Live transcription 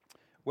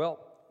Well,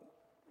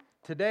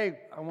 today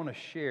I want to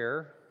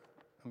share,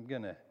 I'm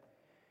going to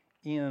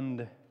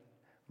end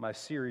my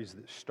series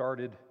that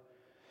started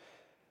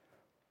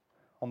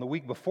on the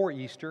week before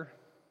Easter.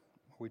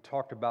 We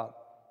talked about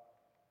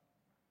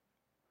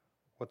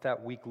what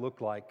that week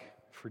looked like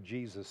for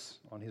Jesus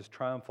on his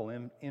triumphal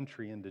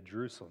entry into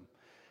Jerusalem.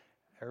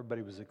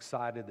 Everybody was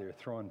excited. They were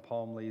throwing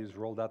palm leaves,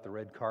 rolled out the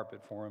red carpet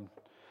for him,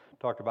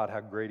 talked about how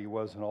great he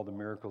was and all the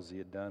miracles he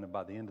had done. And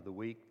by the end of the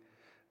week,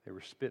 they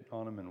were spitting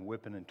on him and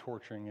whipping and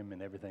torturing him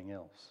and everything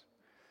else.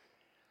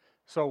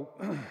 So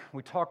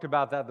we talked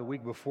about that the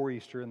week before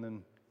Easter, and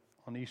then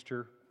on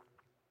Easter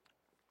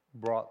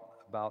brought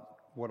about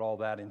what all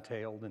that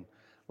entailed. And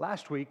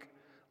last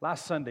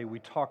Sunday, we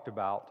talked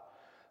about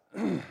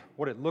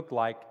what it looked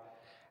like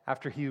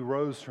after he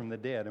rose from the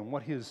dead, and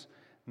what his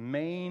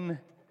main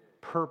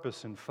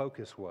purpose and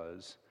focus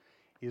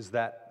is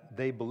that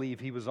they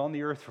believe he was on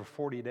the earth for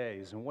 40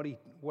 days, and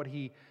what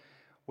he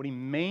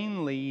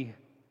mainly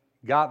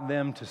got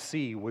them to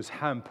see was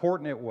how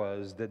important it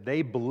was that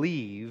they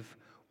believe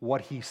what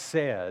he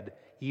said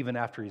even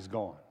after he's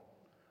gone.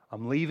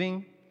 I'm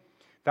leaving.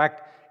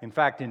 In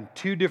fact, in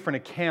two different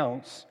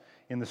accounts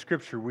in the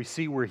Scripture, we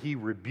see where he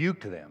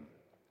rebuked them.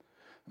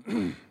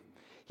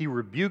 He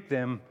rebuked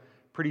them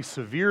pretty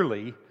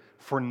severely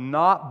for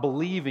not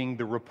believing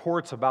the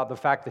reports about the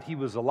fact that he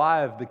was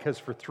alive, because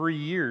for 3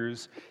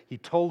 years he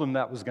told them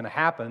that was going to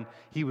happen.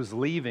 He was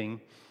leaving,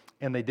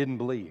 and they didn't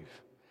believe.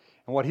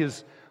 And what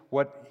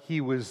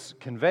he was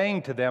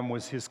conveying to them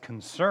was his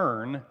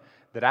concern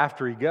that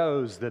after he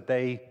goes, that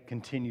they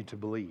continue to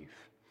believe.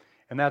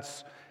 And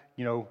that's,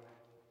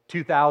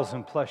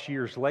 2,000 plus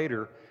years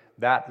later,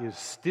 that is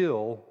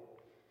still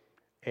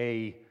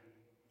a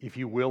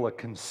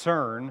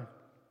concern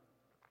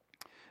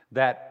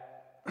that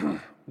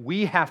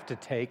we have to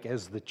take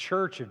as the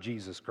church of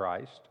Jesus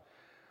Christ,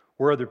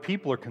 where other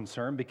people are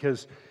concerned,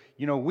 because,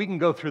 we can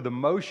go through the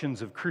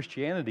motions of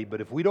Christianity,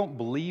 but if we don't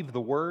believe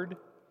the Word,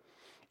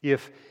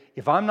 if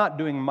I'm not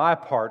doing my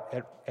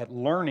part at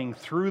learning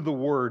through the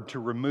Word to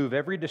remove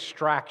every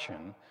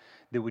distraction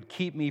that would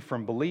keep me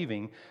from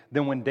believing,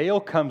 then when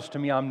Dale comes to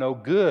me, I'm no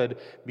good,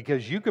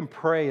 because you can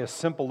pray a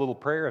simple little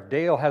prayer.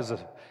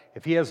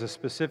 If he has a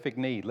specific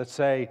need, let's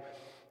say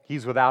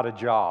he's without a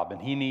job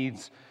and he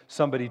needs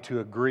somebody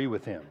to agree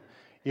with him.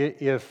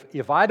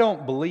 If I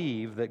don't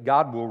believe that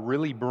God will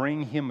really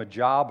bring him a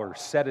job or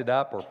set it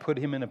up or put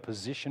him in a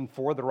position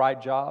for the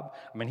right job,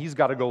 he's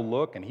got to go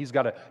look and he's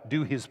got to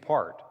do his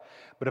part.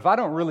 But if I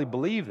don't really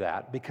believe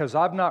that, because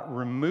I've not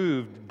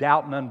removed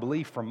doubt and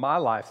unbelief from my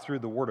life through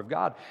the Word of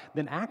God,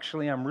 then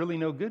actually I'm really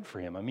no good for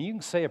him. You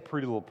can say a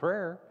pretty little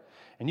prayer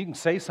and you can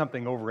say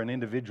something over an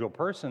individual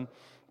person,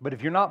 but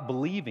if you're not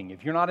believing,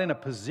 if you're not in a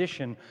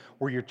position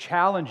where you're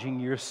challenging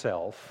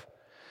yourself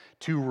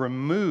to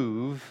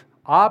remove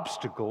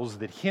obstacles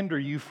that hinder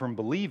you from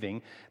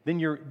believing, then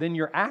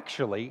you're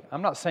actually,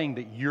 I'm not saying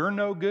that you're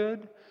no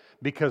good,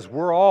 because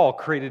we're all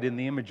created in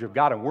the image of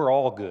God and we're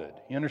all good.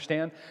 You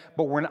understand?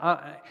 But we're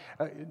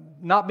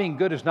not being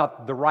good is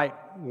not the right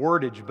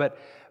wordage,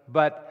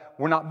 but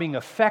we're not being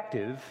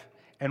effective,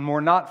 and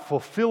we're not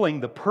fulfilling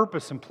the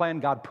purpose and plan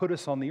God put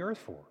us on the earth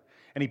for.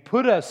 And He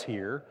put us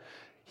here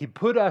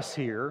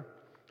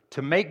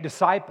to make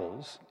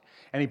disciples,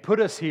 and He put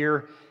us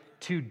here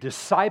to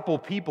disciple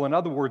people. In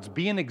other words,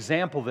 be an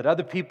example that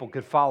other people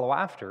could follow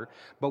after.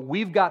 But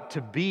we've got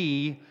to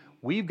be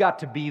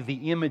the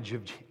image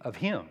of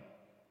Him.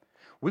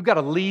 We've got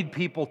to lead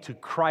people to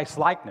Christ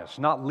likeness,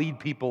 not lead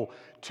people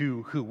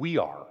to who we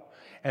are,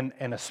 and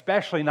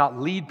especially not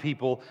lead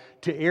people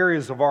to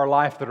areas of our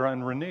life that are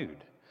unrenewed.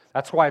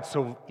 That's why it's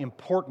so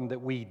important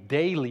that we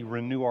daily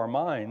renew our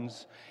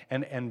minds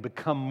and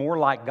become more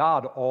like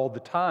God all the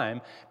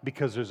time,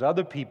 because there's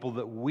other people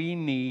that we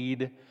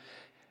need,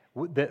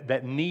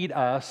 that need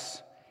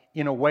us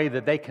in a way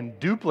that they can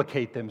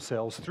duplicate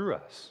themselves through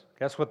us.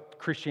 That's what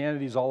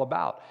Christianity is all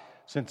about.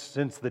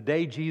 Since the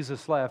day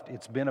Jesus left,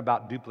 it's been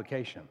about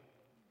duplication.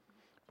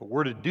 But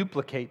we're to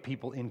duplicate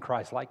people in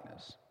Christ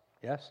likeness.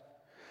 Yes?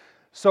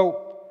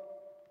 So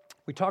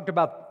we talked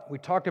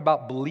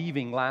about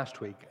believing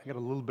last week. I got a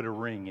little bit of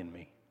ring in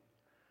me.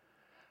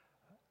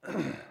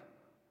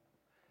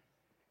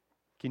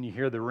 Can you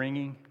hear the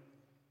ringing?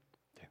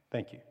 Okay,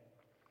 thank you.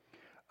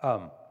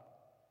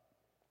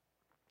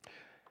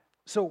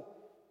 So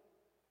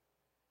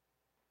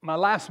my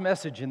last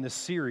message in this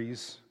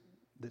series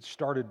that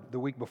started the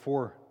week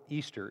before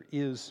Easter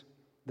is,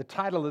 the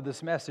title of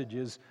this message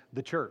is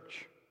The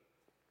Church.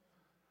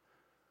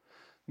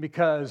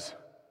 Because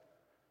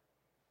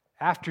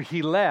after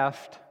he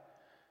left,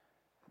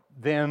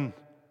 then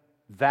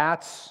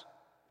that's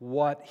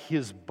what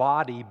his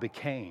body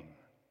became.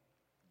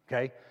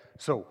 Okay?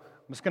 So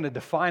I'm just going to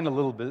define a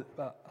little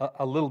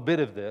bit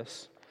of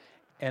this,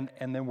 and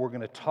then we're going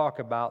to talk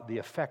about the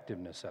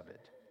effectiveness of it.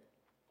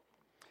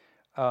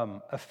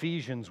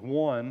 Ephesians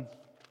 1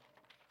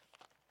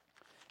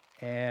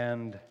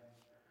 and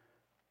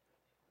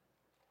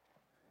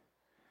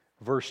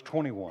verse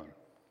 21.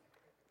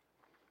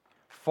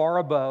 Far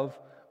above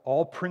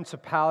all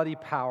principality,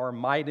 power,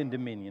 might, and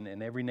dominion,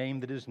 and every name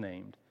that is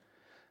named,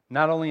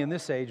 not only in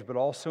this age, but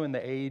also in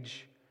the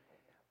age,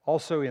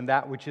 also in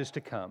that which is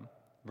to come.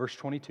 Verse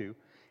 22,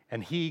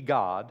 and He,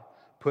 God,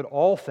 put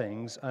all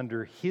things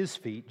under His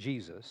feet,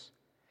 Jesus,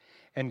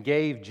 and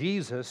gave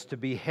Jesus to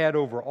be head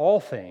over all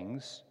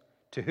things,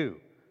 to who?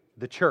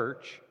 The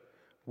church,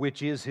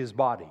 which is His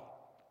body.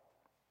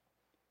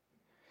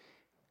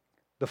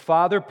 The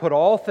Father put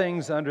all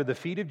things under the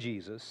feet of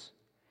Jesus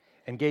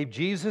and gave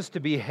Jesus to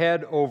be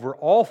head over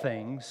all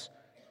things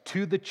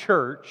to the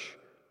church,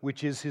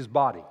 which is His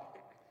body.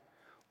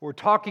 What we're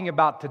talking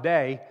about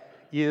today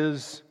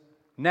is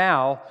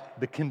now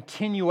the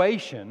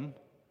continuation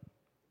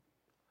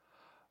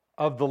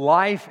of the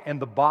life and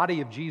the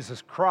body of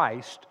Jesus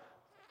Christ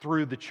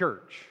through the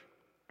church.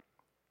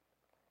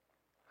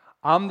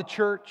 I'm the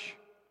church,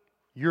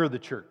 you're the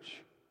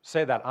church.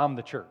 Say that, I'm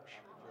the church.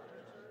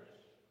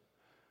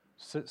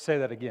 Say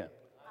that again.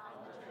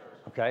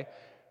 Okay.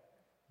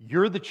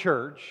 You're the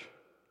church,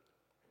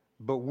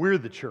 but we're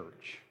the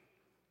church.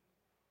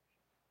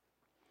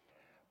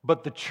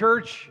 But the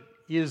church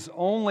is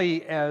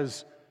only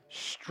as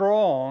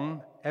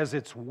strong as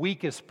its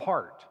weakest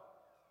part.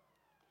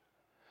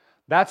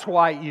 That's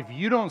why if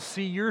you don't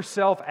see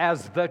yourself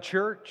as the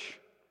church,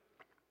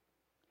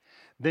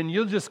 then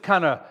you'll just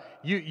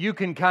you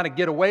can kind of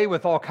get away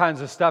with all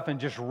kinds of stuff and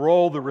just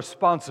roll the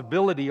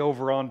responsibility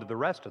over onto the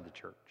rest of the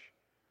church.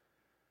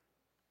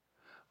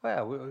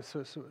 Well,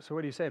 so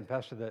what are you saying,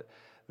 Pastor?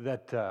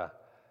 That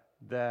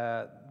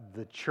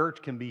the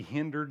church can be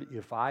hindered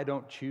if I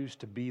don't choose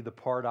to be the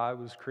part I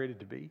was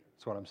created to be?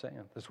 That's what I'm saying.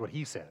 That's what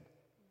he said.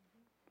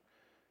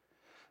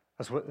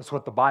 That's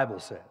what the Bible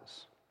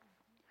says.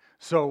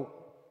 So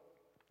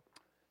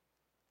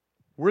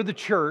we're the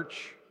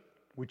church,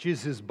 which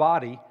is His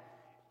body,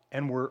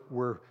 and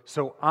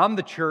so I'm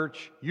the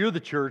church, you're the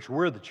church,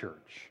 we're the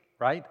church,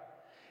 right?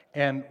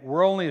 And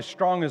we're only as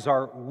strong as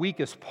our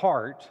weakest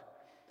part.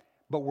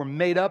 But we're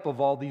made up of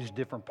all these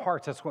different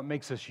parts. That's what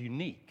makes us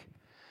unique.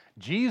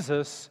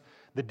 Jesus,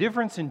 the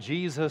difference in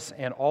Jesus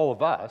and all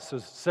of us,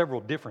 there's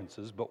several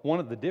differences, but one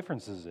of the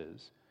differences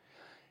is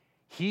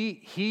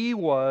he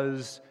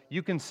was,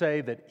 you can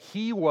say that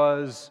He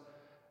was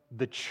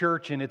the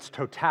church in its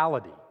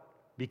totality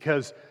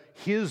because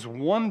His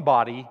one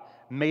body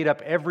made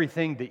up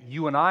everything that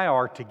you and I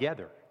are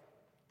together.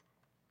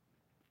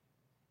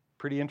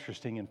 Pretty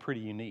interesting and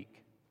pretty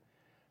unique.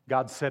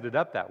 God set it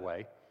up that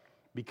way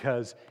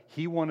because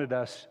He wanted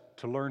us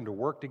to learn to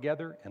work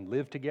together and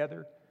live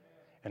together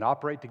and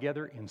operate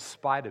together in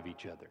spite of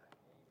each other,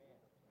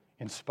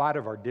 in spite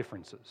of our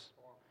differences.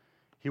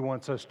 He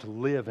wants us to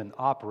live and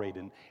operate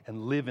and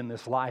live in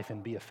this life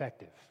and be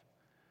effective.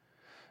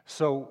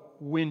 So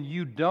when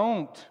you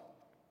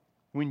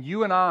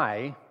and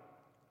I,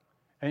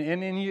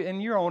 and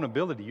in your own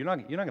ability, you're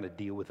not going to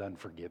deal with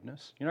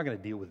unforgiveness. You're not going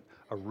to deal with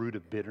a root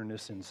of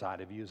bitterness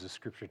inside of you, as the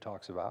Scripture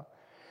talks about.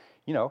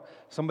 You know,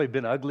 somebody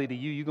been ugly to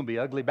you, you're going to be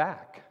ugly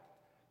back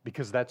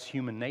because that's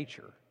human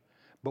nature.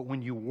 But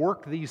when you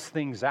work these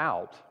things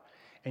out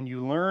and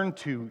you learn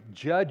to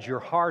judge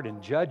your heart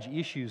and judge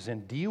issues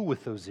and deal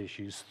with those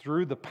issues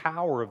through the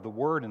power of the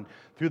Word and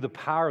through the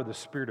power of the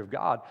Spirit of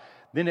God,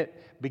 then it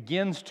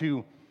begins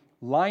to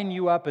line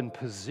you up and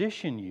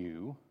position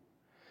you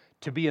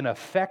to be an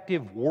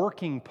effective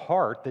working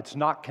part that's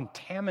not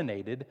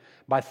contaminated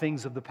by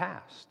things of the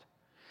past.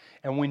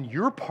 And when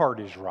your part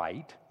is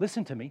right,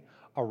 listen to me,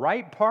 a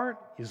right part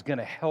is going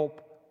to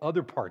help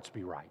other parts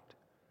be right.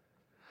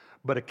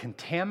 But a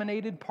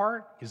contaminated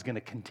part is going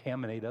to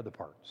contaminate other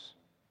parts.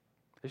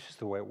 It's just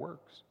the way it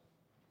works.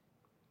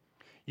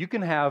 You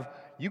can have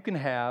a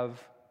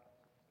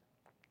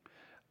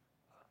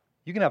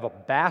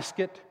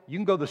basket. You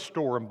can go to the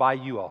store and buy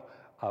you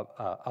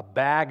a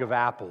bag of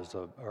apples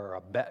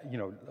or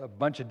a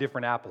bunch of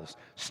different apples.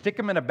 Stick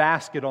them in a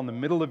basket on the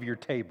middle of your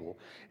table,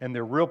 and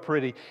they're real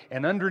pretty.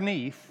 And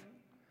underneath,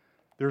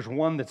 there's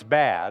one that's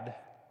bad,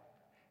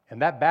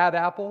 and that bad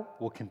apple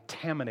will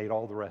contaminate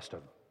all the rest of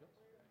them.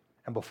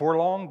 And before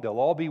long, they'll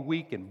all be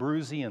weak and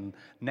bruisey and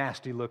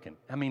nasty looking.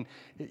 I mean,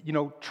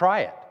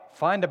 try it.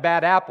 Find a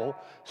bad apple,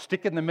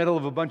 stick it in the middle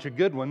of a bunch of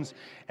good ones,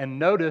 and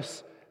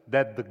notice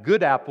that the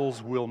good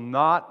apples will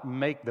not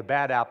make the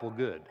bad apple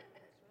good.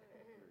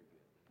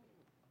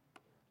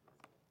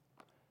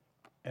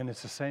 And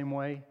it's the same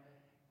way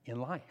in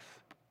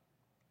life,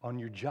 on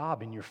your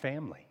job, in your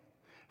family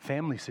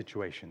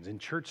situations, in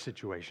church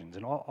situations,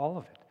 and all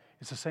of it.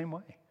 It's the same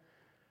way.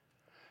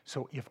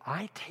 So if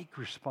I take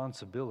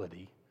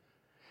responsibility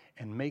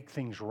and make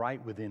things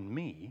right within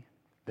me,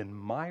 then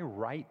my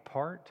right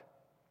part,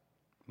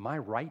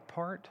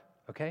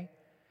 okay,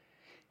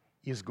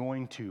 is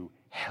going to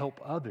help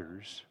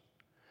others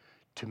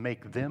to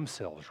make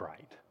themselves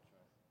right.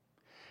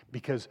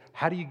 Because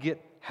how do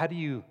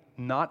you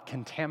not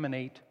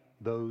contaminate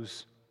the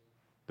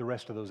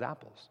rest of those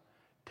apples?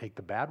 Take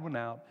the bad one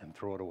out and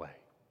throw it away,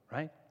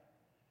 right?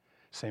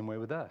 Same way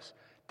with us.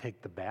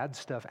 Take the bad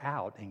stuff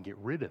out and get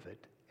rid of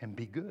it and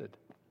be good,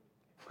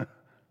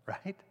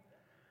 right?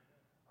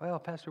 Well,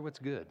 Pastor, what's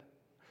good?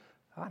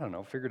 I don't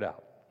know, figure it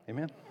out.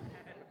 Amen?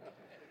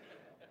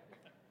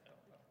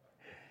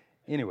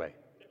 Anyway,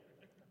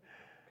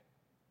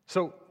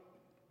 so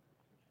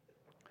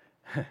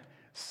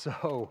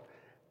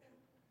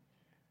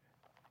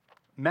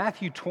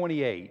Matthew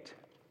 28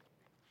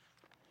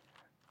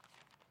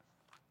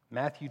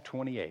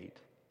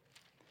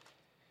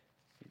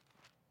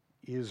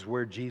 is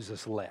where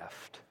Jesus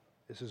left.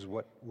 This is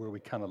where we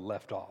kind of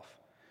left off.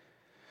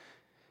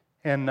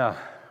 And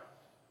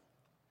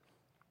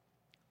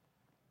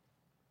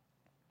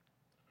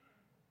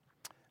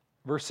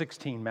verse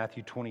 16,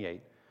 Matthew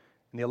 28.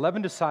 And the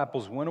 11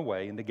 disciples went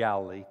away into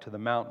Galilee to the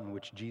mountain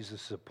which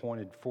Jesus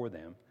appointed for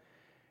them. And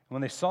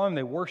when they saw him,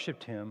 they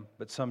worshipped him,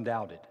 but some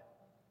doubted.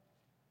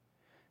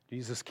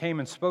 Jesus came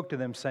and spoke to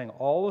them, saying,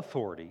 All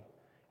authority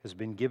has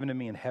been given to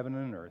me in heaven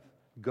and on earth.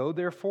 Go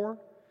therefore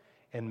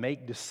and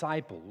make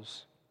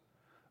disciples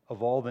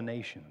of all the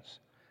nations,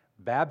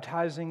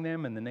 baptizing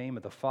them in the name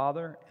of the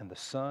Father and the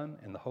Son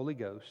and the Holy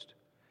Ghost,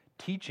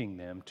 teaching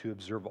them to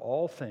observe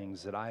all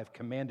things that I have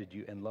commanded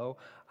you. And lo,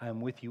 I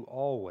am with you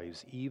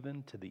always,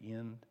 even to the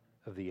end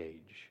of the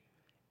age.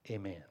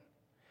 Amen.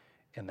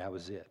 And that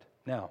was it.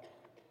 Now,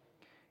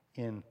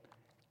 in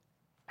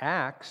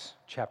Acts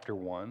chapter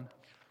 1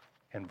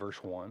 and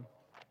verse 1,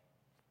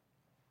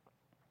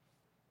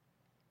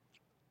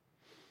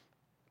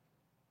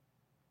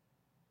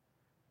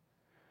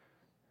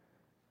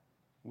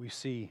 we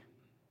see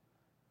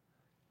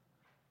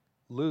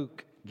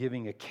Luke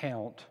giving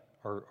account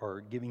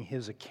or giving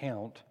his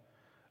account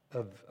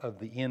of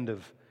the end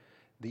of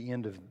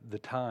the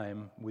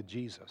time with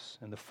Jesus.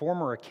 And the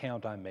former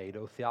account I made,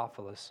 O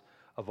Theophilus,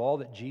 of all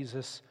that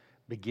Jesus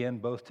began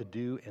both to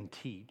do and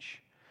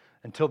teach,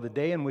 until the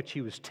day in which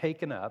he was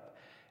taken up,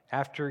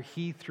 after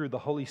he, through the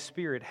Holy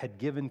Spirit, had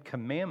given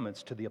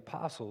commandments to the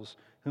apostles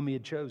whom he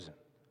had chosen,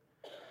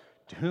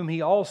 to whom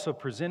he also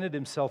presented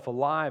himself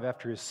alive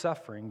after his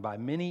suffering by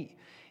many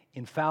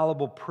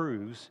infallible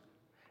proofs,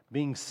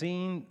 being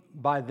seen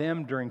by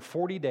them during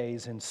 40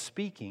 days and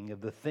speaking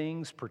of the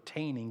things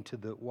pertaining to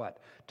the what?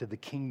 To the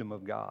kingdom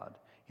of God.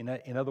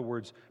 In other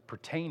words,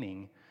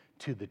 pertaining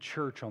to the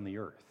church on the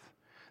earth.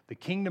 The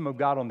kingdom of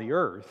God on the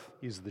earth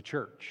is the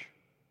church.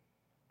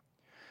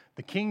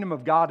 The kingdom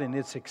of God in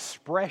its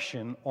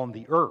expression on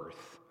the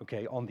earth,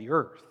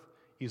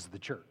 is the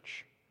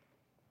church.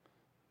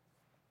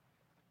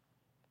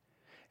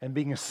 And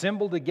being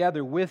assembled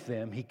together with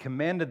them, he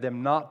commanded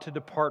them not to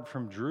depart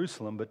from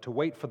Jerusalem, but to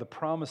wait for the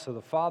promise of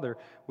the Father,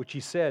 which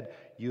he said,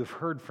 You have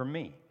heard from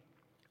me.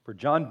 For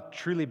John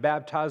truly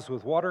baptized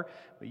with water,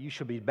 but you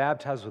shall be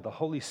baptized with the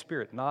Holy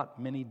Spirit not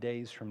many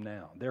days from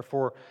now.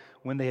 Therefore,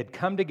 when they had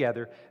come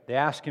together, they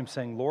asked him,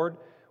 saying, Lord,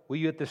 will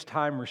you at this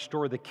time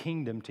restore the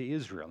kingdom to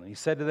Israel? And he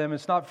said to them,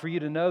 It's not for you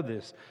to know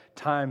this,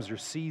 times or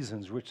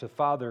seasons, which the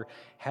Father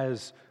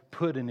has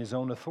put in his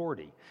own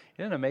authority.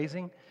 Isn't it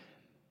amazing?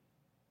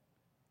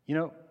 You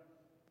know,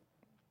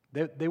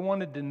 they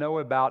wanted to know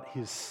about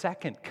his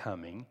second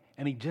coming,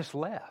 and he just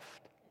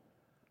left.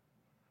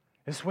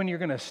 This is when you're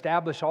going to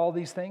establish all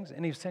these things.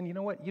 And he's saying, you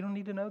know what? You don't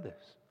need to know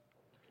this.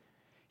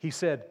 He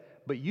said,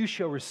 but you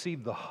shall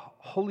receive the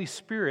Holy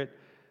Spirit,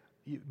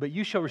 but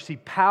you shall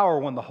receive power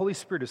when the Holy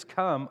Spirit has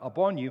come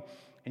upon you,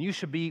 and you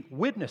shall be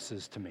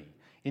witnesses to me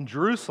in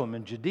Jerusalem,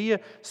 in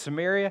Judea,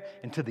 Samaria,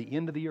 and to the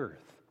end of the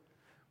earth.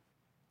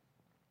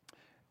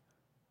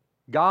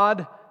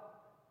 God,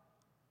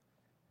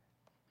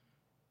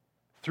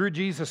 through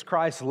Jesus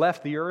Christ,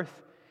 left the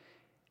earth,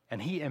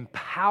 and he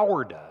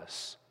empowered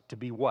us to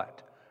be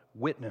what?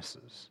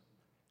 Witnesses,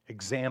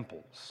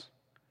 examples.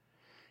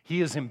 He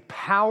has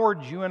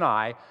empowered you and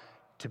I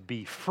to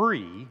be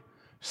free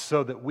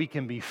so that we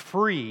can be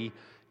free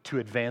to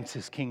advance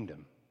his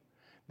kingdom,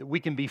 that we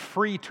can be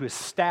free to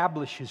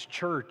establish his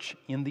church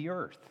in the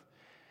earth.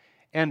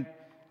 And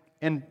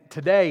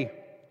today,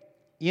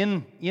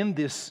 in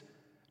this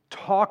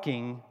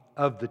talking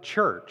of the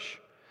church,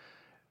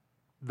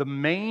 the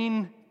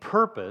main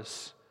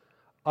purpose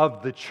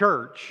of the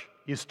church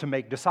is to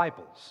make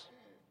disciples.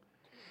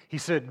 He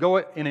said, go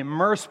and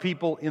immerse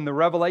people in the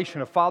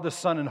revelation of Father,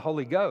 Son, and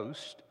Holy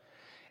Ghost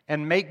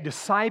and make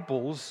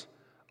disciples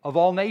of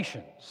all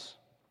nations.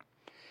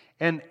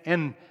 And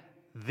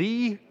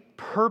the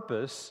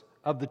purpose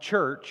of the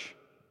church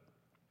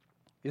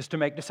is to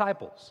make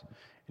disciples.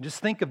 And just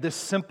think of this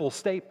simple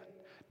statement.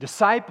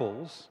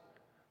 Disciples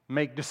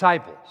make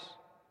disciples.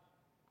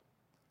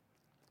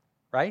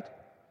 Right?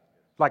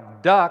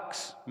 Like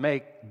ducks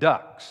make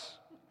ducks.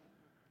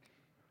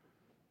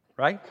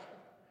 Right?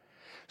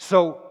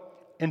 So,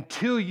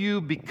 until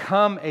you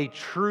become a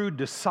true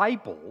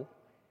disciple,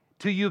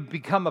 till you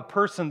become a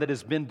person that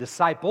has been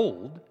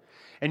discipled,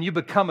 and you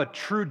become a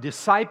true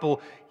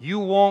disciple, you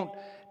won't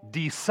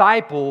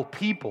disciple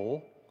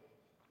people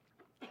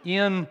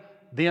in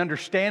the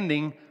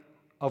understanding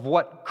of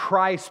what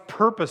Christ's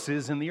purpose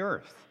is in the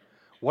earth.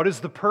 What is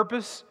the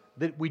purpose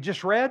that we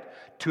just read?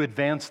 To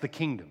advance the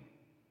kingdom,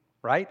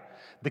 right?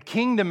 The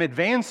kingdom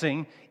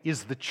advancing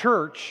is the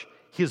church,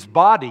 his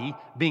body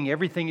being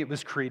everything it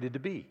was created to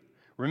be.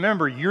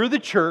 Remember, you're the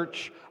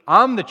church,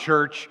 I'm the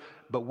church,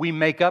 but we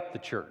make up the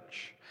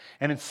church.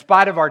 And in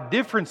spite of our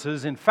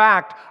differences, in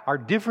fact, our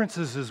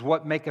differences is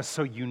what make us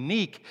so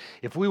unique.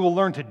 If we will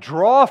learn to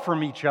draw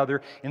from each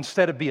other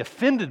instead of be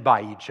offended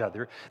by each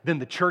other, then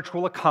the church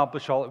will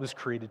accomplish all it was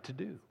created to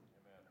do.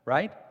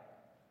 Right?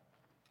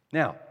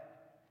 Now,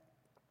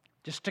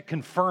 just to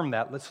confirm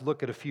that, let's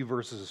look at a few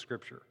verses of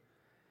Scripture.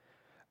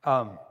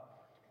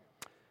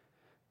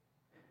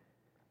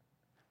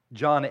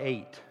 John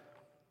 8,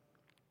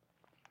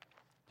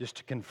 just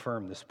to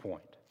confirm this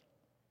point.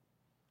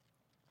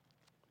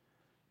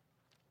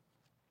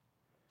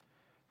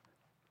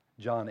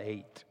 John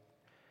 8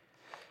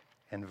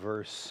 and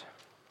verse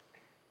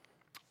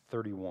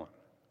 31.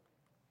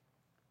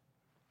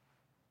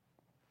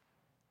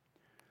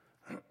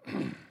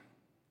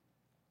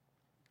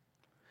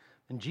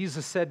 And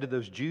Jesus said to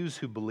those Jews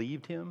who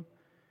believed him,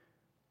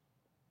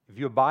 "If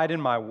you abide in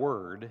my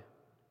word,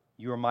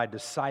 you are my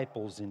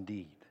disciples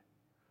indeed."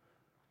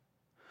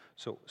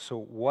 So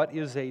what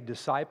is a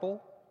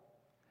disciple?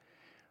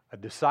 A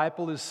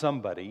disciple is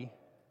somebody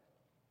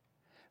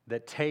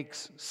that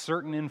takes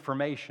certain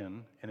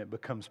information and it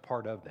becomes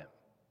part of them.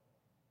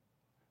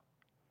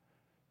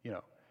 You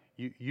know,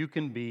 you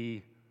can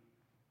be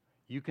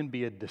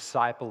a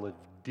disciple of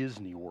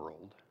Disney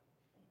World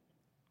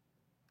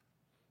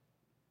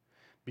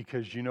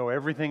because you know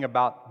everything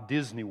about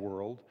Disney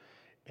World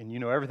and you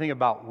know everything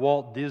about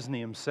Walt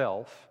Disney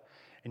himself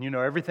and you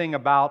know everything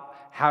about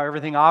how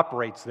everything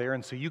operates there,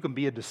 and so you can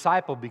be a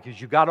disciple because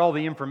you got all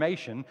the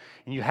information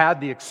and you had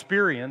the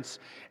experience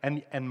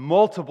and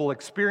multiple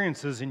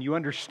experiences and you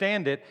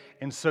understand it,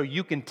 and so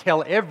you can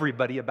tell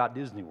everybody about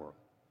Disney World.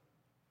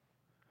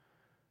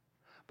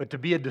 But to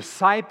be a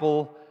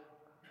disciple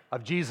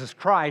of Jesus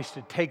Christ,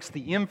 it takes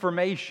the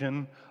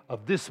information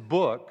of this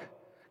book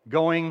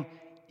going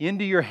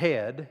into your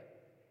head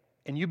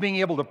and you being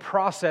able to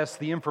process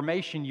the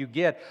information you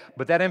get,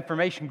 but that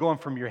information going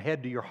from your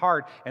head to your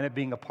heart and it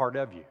being a part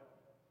of you.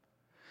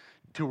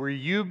 To where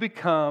you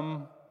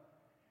become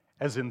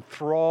as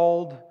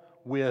enthralled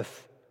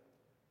with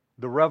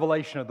the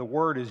revelation of the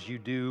Word as you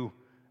do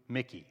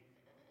Mickey.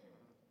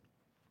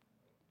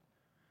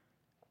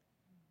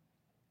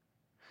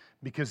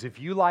 Because if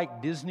you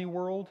like Disney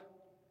World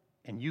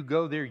and you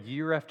go there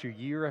year after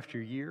year after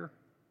year,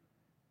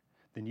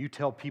 then you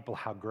tell people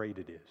how great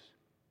it is.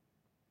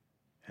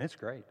 And it's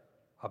great.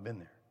 I've been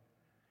there.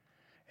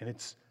 And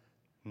it's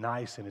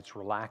nice and it's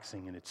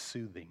relaxing and it's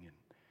soothing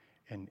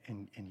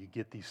and you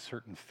get these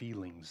certain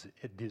feelings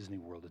at Disney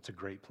World. It's a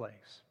great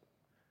place.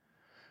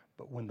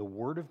 But when the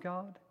Word of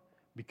God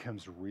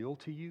becomes real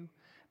to you,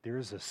 there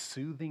is a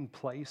soothing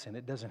place and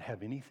it doesn't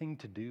have anything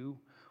to do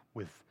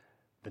with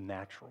the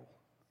natural.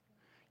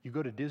 You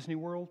go to Disney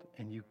World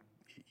and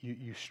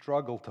you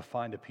struggle to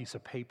find a piece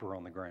of paper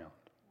on the ground.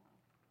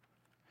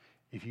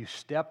 If you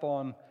step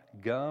on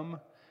gum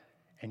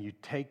and you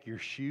take your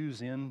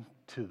shoes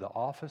into the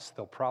office,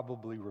 they'll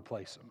probably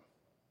replace them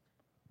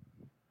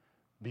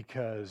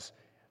because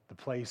the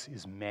place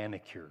is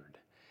manicured.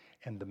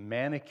 And the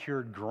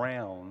manicured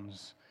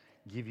grounds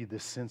give you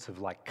this sense of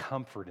like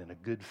comfort and a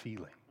good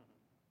feeling.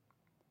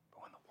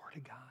 But when the Word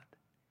of God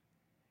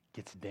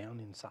gets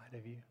down inside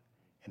of you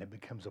and it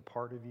becomes a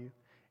part of you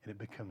and it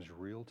becomes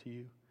real to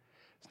you,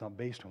 it's not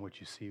based on what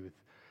you see with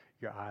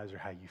your eyes or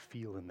how you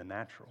feel in the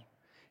natural.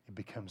 It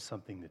becomes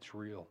something that's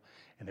real.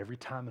 And every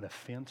time an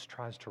offense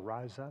tries to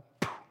rise up,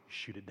 you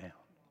shoot it down.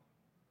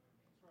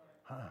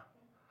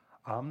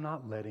 I'm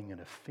not letting an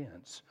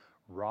offense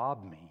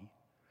rob me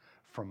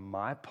from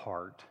my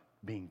part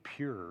being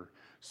pure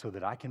so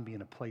that I can be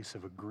in a place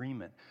of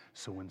agreement.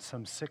 So when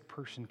some sick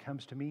person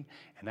comes to me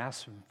and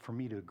asks for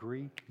me to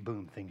agree,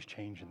 boom, things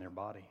change in their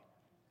body.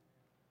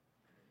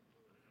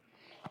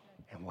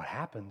 And what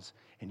happens,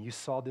 and you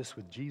saw this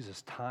with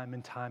Jesus time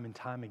and time and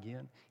time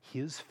again,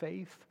 his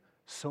faith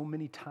so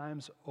many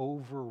times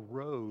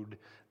overrode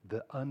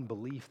the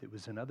unbelief that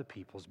was in other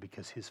people's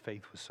because his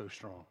faith was so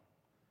strong.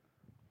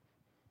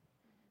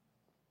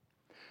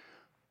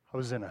 I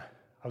was in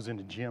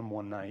a gym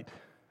one night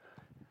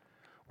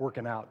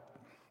working out,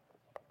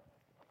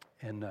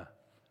 and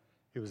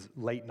it was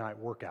late night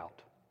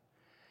workout.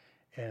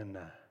 And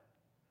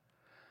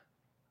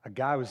a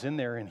guy was in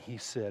there, and he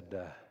said,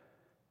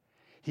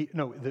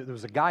 there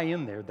was a guy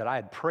in there that I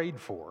had prayed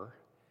for,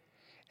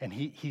 and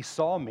he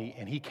saw me,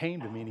 and he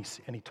came to me,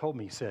 and he told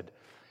me,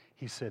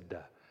 he said,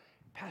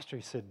 Pastor,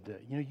 he said,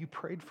 you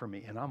prayed for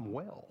me, and I'm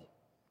well.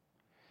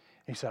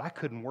 And he said, I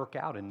couldn't work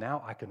out, and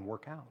now I can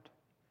work out.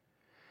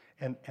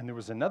 And there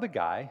was another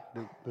guy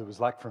that was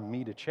like from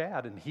me to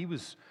Chad, and he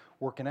was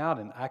working out,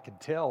 and I could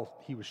tell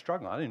he was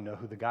struggling. I didn't know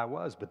who the guy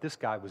was, but this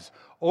guy was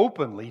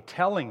openly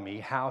telling me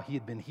how he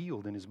had been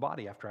healed in his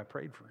body after I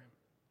prayed for him.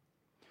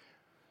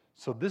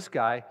 So this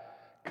guy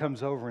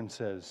comes over and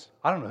says,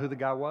 I don't know who the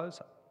guy was.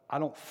 I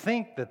don't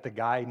think that the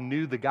guy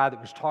knew the guy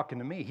that was talking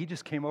to me. He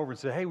just came over and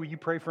said, hey, will you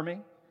pray for me?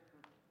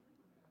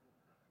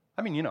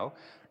 I mean,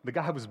 the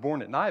guy was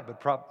born at night,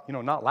 but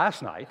not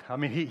last night. I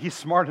mean, he's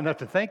smart enough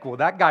to think, well,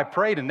 that guy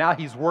prayed and now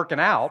he's working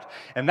out,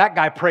 and that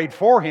guy prayed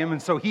for him,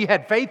 and so he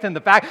had faith in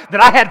the fact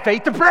that I had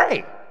faith to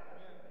pray.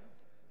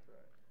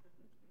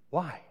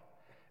 Why?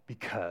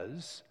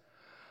 Because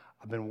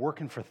I've been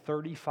working for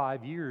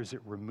 35 years at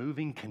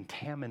removing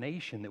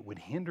contamination that would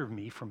hinder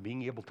me from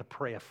being able to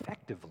pray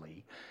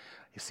effectively.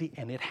 You see,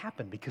 and it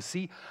happened because,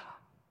 see,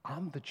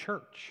 I'm the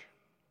church.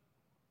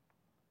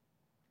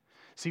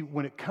 See,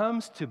 when it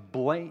comes to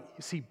blame,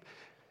 see,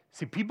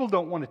 people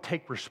don't want to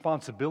take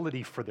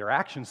responsibility for their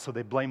actions, so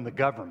they blame the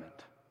government.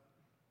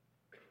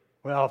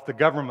 Well, if the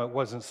government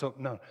wasn't so,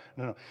 no.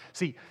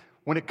 See,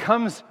 when it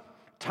comes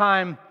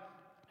time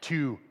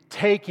to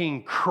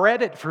taking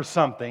credit for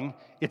something,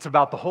 it's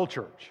about the whole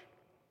church.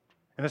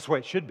 And that's the way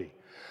it should be.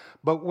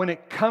 But when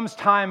it comes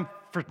time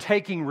for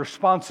taking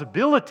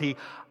responsibility,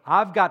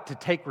 I've got to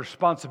take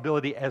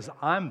responsibility as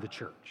I'm the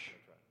church.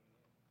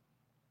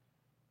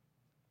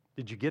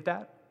 Did you get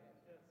that?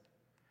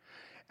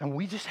 And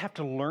we just have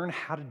to learn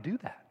how to do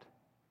that.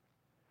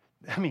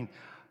 I mean,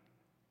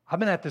 I've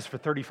been at this for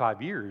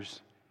 35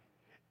 years.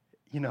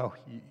 You know,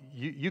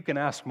 you can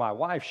ask my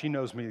wife. She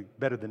knows me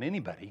better than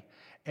anybody.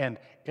 And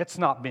it's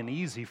not been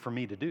easy for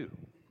me to do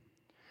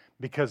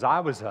because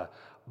I was a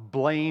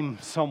blame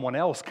someone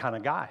else kind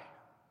of guy.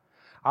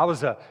 I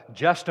was a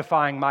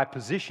justifying my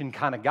position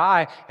kind of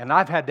guy, and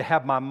I've had to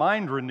have my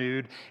mind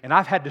renewed, and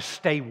I've had to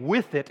stay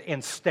with it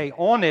and stay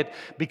on it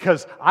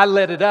because I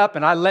let it up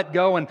and I let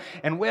go,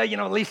 and well, you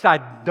know, at least I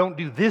don't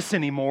do this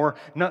anymore.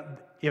 No,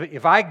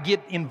 if I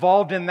get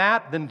involved in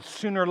that, then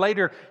sooner or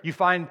later I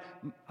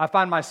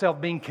find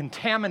myself being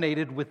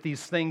contaminated with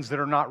these things that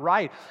are not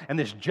right, and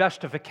this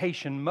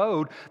justification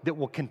mode that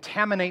will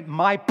contaminate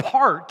my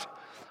part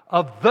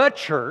of the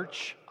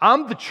church.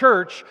 I'm the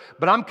church,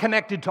 but I'm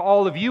connected to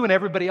all of you and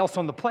everybody else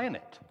on the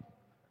planet.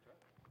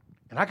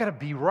 And I got to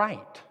be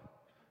right.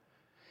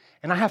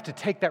 And I have to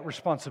take that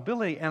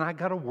responsibility, and I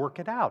got to work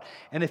it out.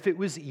 And if it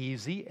was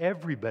easy,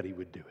 everybody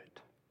would do it.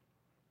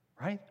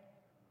 Right?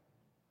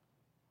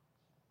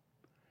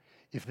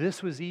 If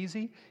this was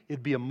easy,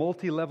 it'd be a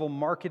multi-level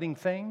marketing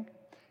thing,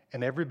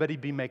 and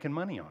everybody'd be making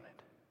money on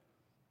it.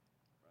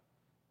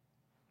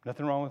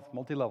 Nothing wrong with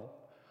multi-level.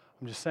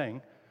 I'm just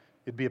saying,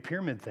 it'd be a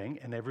pyramid thing,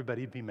 and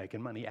everybody'd be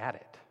making money at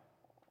it.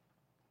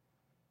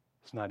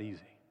 It's not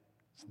easy.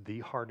 It's the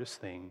hardest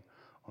thing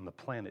on the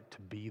planet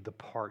to be the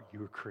part you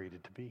were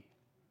created to be.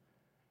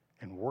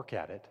 And work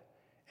at it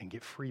and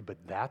get free. But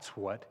that's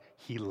what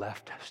He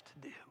left us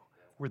to do.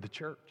 We're the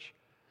church.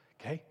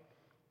 Okay?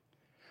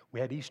 We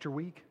had Easter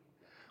week.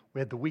 We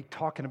had the week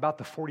talking about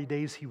the 40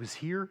 days He was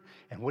here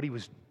and what He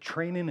was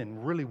training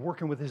and really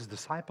working with His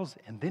disciples.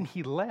 And then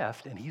He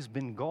left, and He's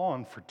been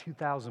gone for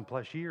 2,000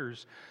 plus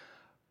years.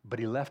 But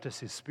He left us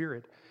His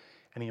Spirit,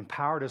 and He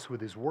empowered us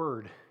with His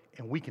Word,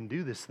 and we can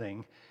do this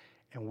thing,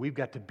 and we've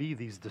got to be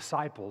these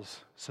disciples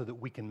so that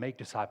we can make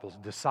disciples.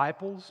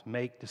 Disciples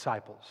make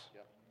disciples,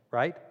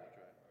 right?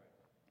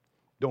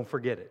 Don't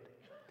forget it.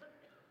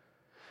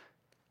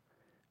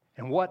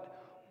 And what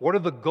are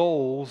the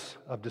goals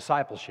of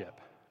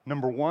discipleship?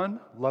 Number one,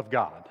 love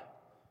God.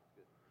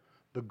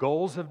 The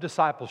goals of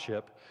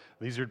discipleship,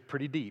 these are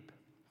pretty deep,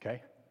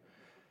 okay?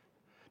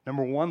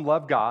 Number one,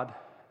 love God.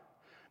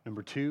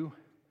 Number two,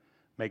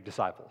 make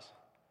disciples.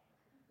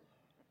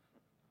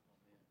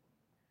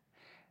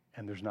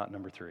 And there's not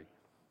number three.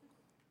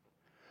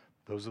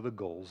 Those are the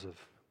goals of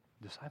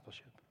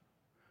discipleship.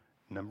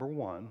 Number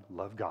one,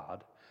 love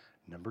God.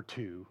 Number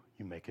two,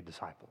 you make a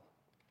disciple.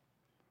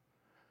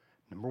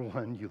 Number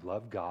one, you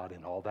love God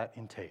and all that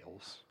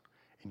entails,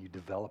 and you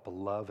develop a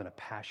love and a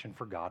passion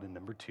for God. And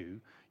number two,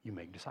 you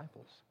make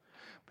disciples.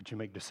 But you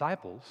make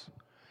disciples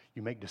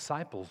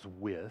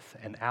with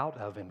and out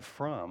of and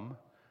from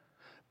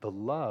the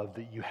love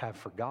that you have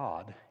for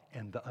God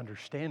and the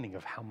understanding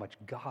of how much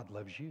God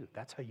loves you.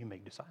 That's how you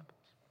make disciples.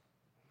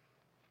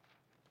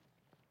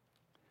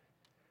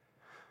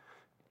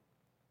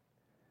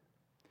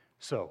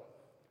 So,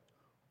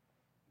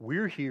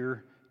 we're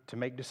here to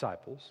make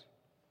disciples.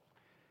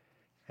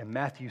 And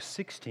Matthew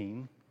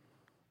 16,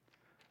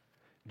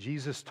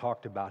 Jesus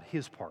talked about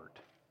His part.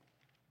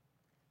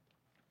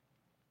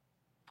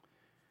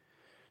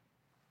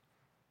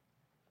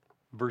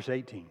 Verse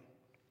 18.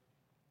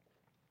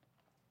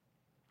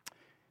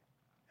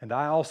 And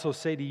I also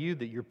say to you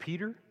that you're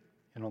Peter,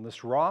 and on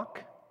this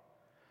rock,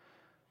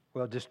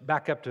 well, just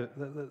back up to,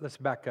 let's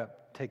back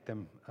up, take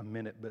them a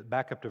minute, but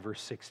back up to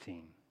verse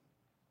 16.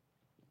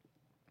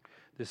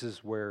 This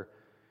is where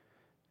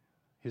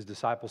His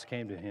disciples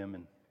came to Him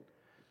and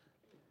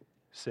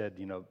said,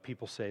 you know,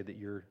 people say that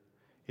you're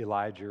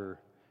Elijah or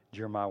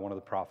Jeremiah, one of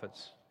the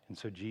prophets. And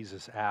so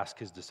Jesus asked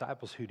His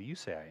disciples, who do you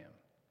say I am?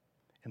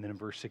 And then in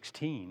verse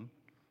 16,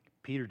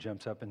 Peter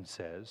jumps up and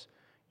says,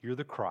 you're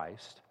the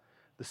Christ,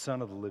 the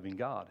Son of the living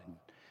God. And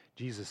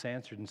Jesus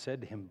answered and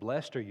said to him,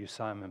 blessed are you,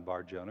 Simon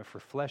Bar-Jonah, for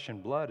flesh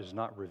and blood has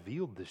not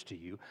revealed this to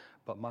you,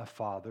 but my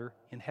Father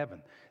in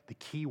heaven. The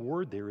key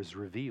word there is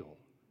reveal.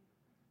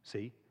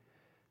 See?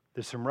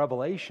 There's some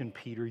revelation,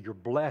 Peter. You're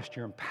blessed.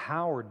 You're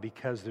empowered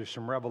because there's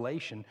some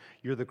revelation.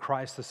 You're the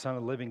Christ, the Son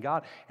of the living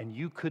God. And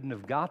you couldn't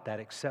have got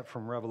that except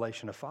from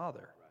revelation of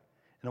Father.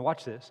 And now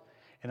watch this.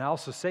 And I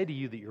also say to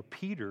you that you're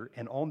Peter,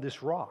 and on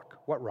this rock.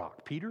 What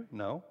rock? Peter?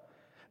 No.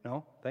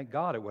 No, thank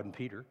God it wasn't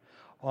Peter.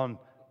 On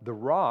the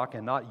rock,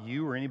 and not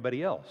you or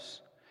anybody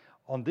else.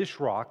 On this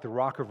rock, the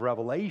rock of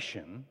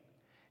revelation,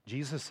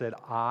 Jesus said,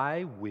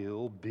 I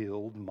will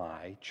build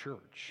my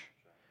church,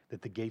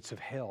 that the gates of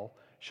hell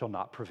shall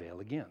not prevail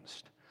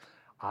against.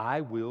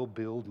 I will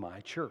build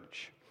my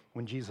church.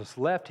 When Jesus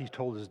left, he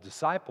told his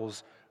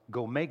disciples,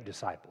 go make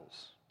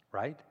disciples,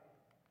 right?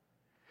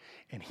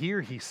 And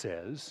here he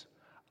says,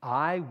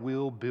 I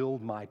will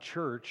build my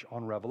church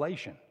on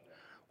revelation.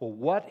 Well,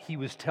 what he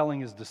was telling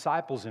his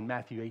disciples in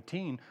Matthew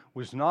 18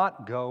 was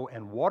not go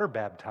and water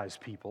baptize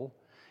people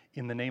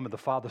in the name of the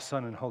Father,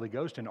 Son, and Holy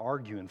Ghost and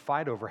argue and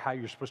fight over how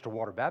you're supposed to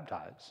water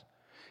baptize.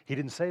 He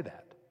didn't say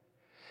that.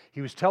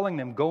 He was telling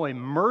them, go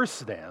immerse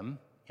them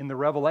in the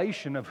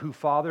revelation of who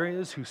Father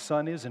is, who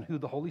Son is, and who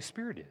the Holy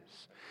Spirit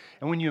is.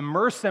 And when you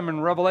immerse them in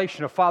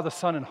revelation of Father,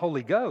 Son, and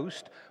Holy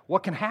Ghost,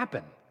 what can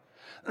happen?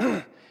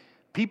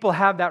 People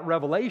have that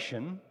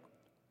revelation,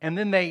 and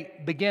then they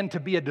begin to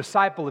be a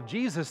disciple of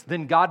Jesus.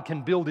 Then God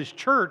can build His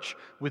church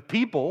with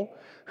people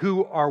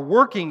who are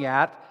working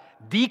at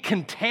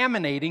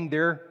decontaminating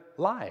their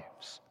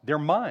lives, their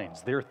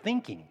minds, their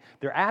thinking,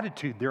 their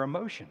attitude, their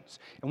emotions.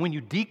 And when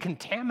you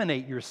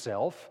decontaminate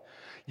yourself,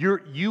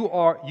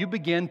 you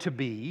begin to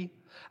be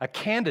a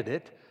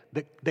candidate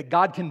that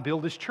God can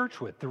build His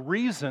church with. The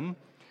reason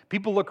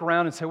people look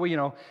around and say,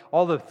 well,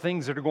 all the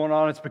things that are going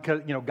on, it's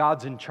because,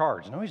 God's in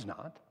charge. No, He's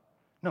not.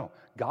 No,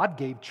 God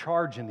gave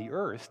charge in the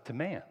earth to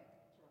man.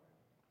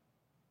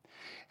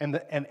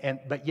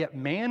 But yet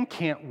man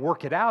can't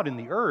work it out in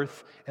the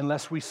earth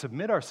unless we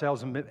submit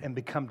ourselves and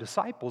become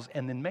disciples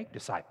and then make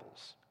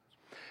disciples.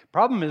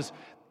 Problem is,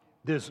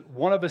 there's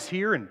one of us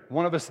here and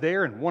one of us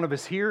there and one of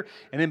us here,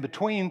 and in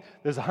between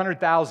there's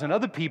 100,000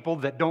 other people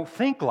that don't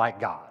think like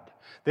God.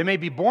 They may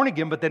be born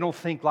again, but they don't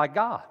think like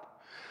God.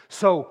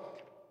 So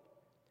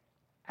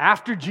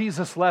after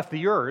Jesus left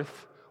the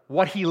earth,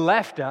 what He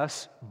left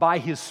us by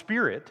His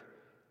Spirit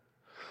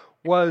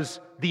was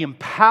the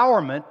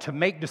empowerment to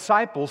make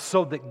disciples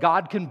so that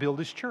God can build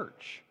His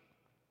church.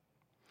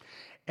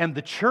 And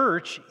the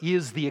church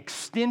is the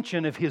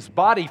extension of His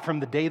body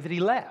from the day that He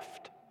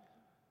left.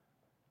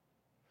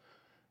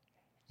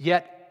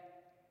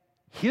 Yet,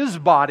 His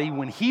body,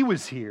 when He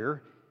was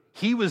here,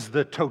 He was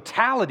the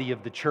totality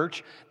of the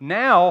church.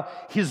 Now,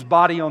 His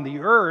body on the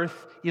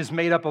earth is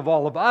made up of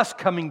all of us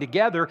coming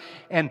together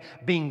and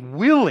being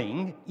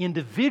willing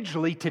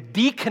individually to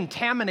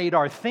decontaminate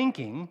our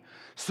thinking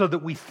so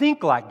that we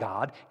think like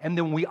God and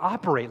then we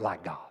operate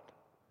like God.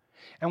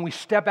 And we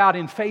step out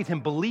in faith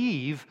and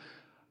believe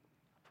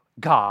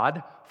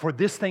God for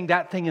this thing,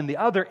 that thing, and the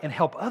other, and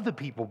help other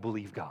people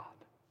believe God.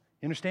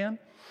 You understand?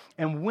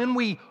 And when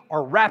we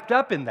are wrapped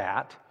up in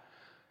that,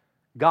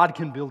 God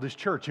can build His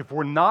church. If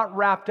we're not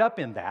wrapped up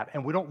in that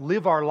and we don't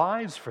live our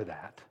lives for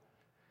that,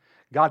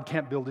 God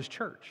can't build His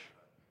church.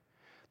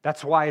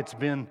 That's why it's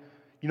been,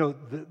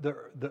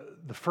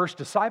 the first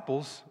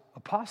disciples,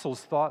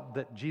 apostles, thought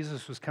that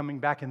Jesus was coming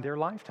back in their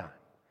lifetime.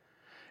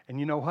 And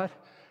you know what?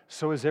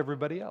 So is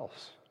everybody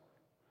else.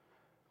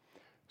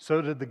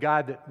 So did the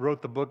guy that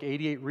wrote the book,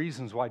 88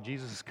 Reasons Why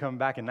Jesus is Coming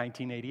Back in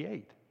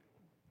 1988.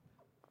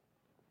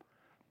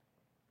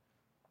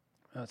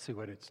 Let's see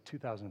what it's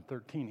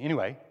 2013.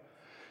 Anyway,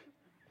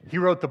 he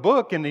wrote the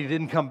book and he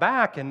didn't come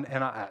back and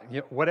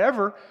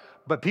whatever.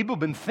 But people have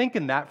been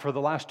thinking that for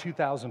the last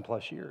 2,000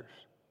 plus years.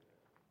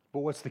 But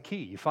what's the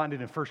key? You find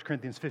it in 1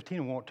 Corinthians 15,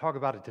 and we won't talk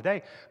about it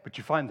today, but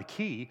you find the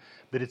key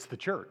that it's the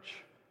church.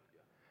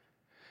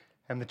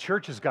 And the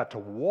church has got to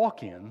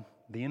walk in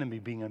the enemy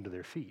being under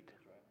their feet.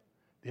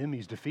 The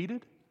enemy's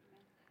defeated.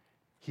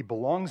 He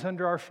belongs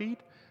under our feet,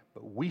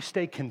 but we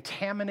stay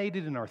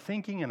contaminated in our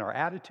thinking and our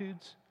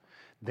attitudes,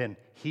 then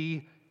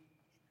he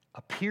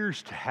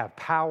appears to have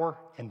power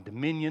and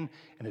dominion,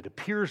 and it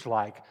appears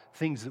like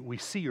things that we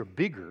see are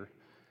bigger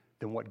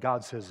than what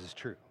God says is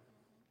true.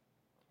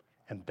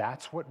 And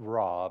that's what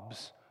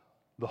robs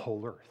the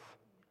whole earth.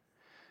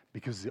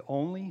 Because the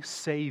only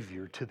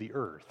Savior to the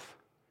earth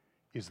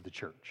is the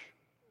church.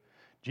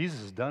 Jesus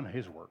has done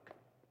His work.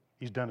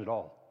 He's done it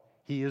all.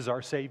 He is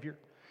our Savior.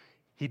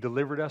 He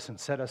delivered us and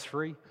set us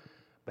free.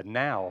 But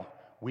now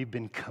we've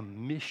been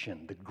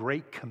commissioned. The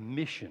Great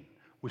Commission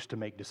was to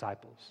make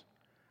disciples.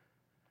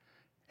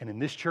 And in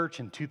this church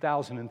in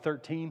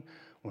 2013,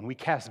 when we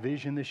cast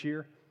Vision this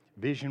year,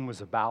 Vision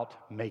was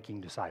about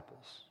making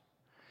disciples.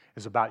 It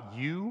was about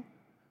you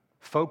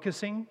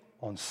focusing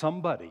on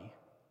somebody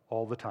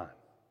all the time.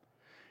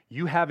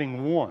 You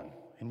having one,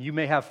 and you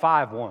may have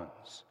 5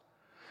 ones,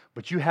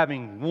 but you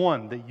having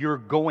one that you're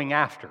going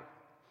after,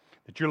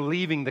 that you're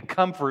leaving the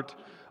comfort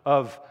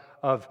of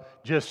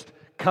just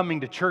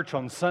coming to church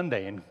on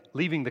Sunday and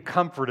leaving the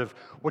comfort of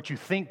what you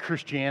think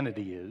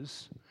Christianity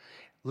is,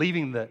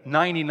 leaving the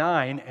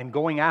 99 and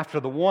going after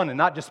the one, and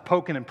not just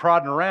poking and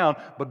prodding around,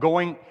 but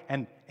going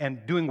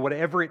and doing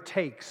whatever it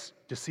takes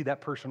to see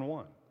that person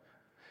won.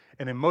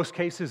 And in most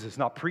cases, it's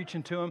not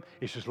preaching to them,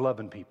 it's just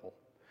loving people.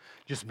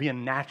 Just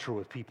being natural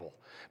with people.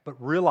 But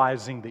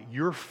realizing that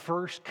your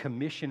first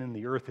commission in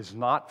the earth is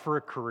not for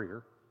a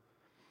career.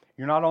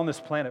 You're not on this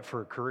planet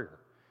for a career.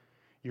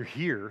 You're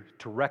here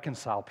to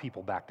reconcile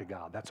people back to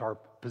God. That's our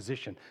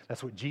position.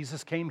 That's what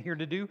Jesus came here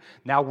to do.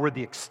 Now we're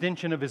the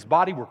extension of his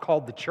body. We're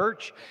called the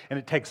church, and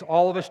it takes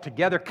all of us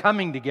together,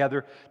 coming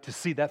together to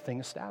see that thing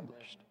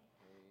established.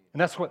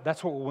 And that's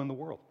what will win the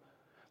world.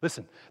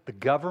 Listen, the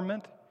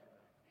government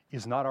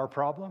is not our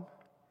problem.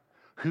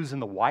 Who's in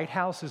the White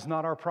House is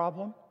not our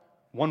problem,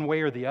 one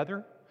way or the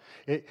other.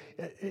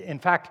 In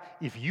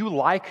fact, if you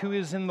like who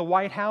is in the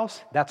White House,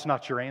 that's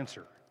not your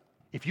answer.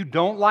 If you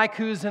don't like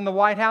who's in the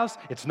White House,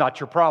 it's not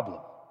your problem.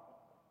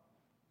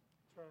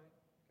 That's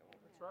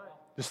right.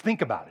 Just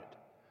think about it.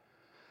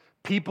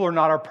 People are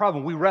not our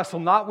problem. We wrestle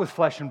not with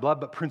flesh and blood,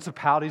 but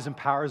principalities and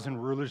powers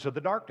and rulers of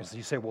the darkness.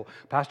 You say, well,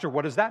 Pastor,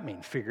 what does that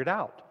mean? Figure it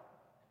out.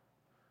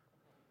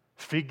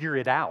 Figure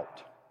it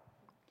out.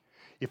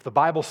 If the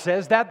Bible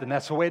says that, then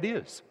that's the way it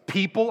is.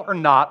 People are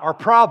not our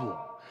problem.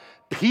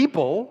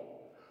 People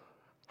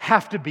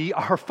have to be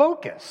our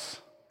focus.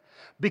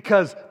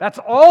 Because that's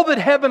all that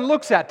heaven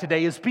looks at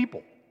today is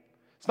people.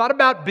 It's not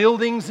about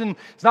buildings, and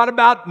it's not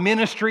about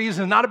ministries,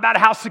 and not about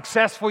how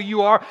successful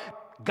you are.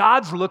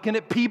 God's looking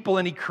at people,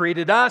 and he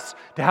created us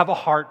to have a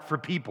heart for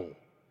people.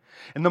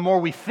 And the more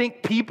we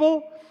think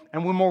people,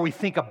 and the more we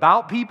think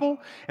about people,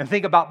 and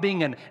think about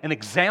being an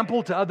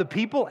example to other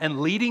people, and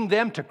leading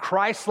them to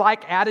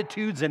Christ-like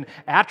attitudes and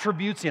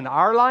attributes in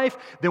our life,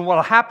 then what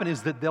will happen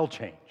is that they'll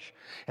change.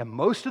 And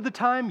most of the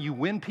time, you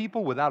win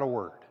people without a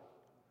word.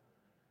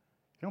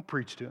 You don't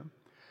preach to them.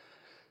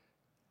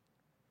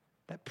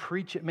 That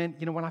preach, man,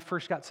 when I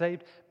first got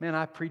saved, man,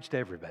 I preached to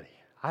everybody.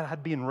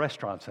 I'd be in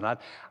restaurants, and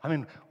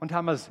one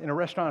time I was in a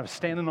restaurant, I was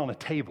standing on a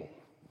table,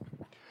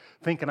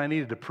 thinking I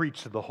needed to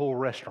preach to the whole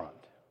restaurant.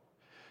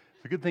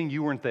 It's a good thing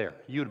you weren't there.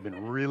 You would have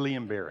been really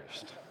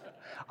embarrassed.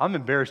 I'm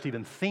embarrassed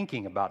even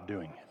thinking about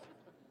doing it.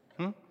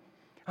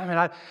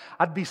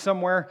 I'd be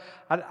somewhere,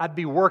 I'd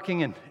be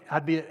working, and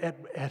I'd be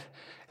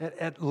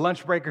at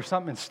lunch break or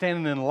something, and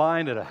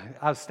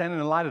I was standing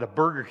in line at a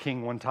Burger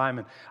King one time,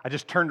 and I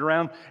just turned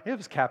around. It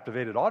was a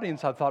captivated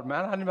audience. I thought,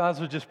 man, I might as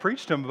well just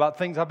preach to them about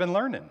things I've been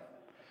learning.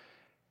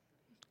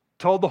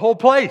 Told the whole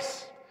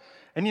place.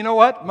 And you know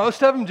what?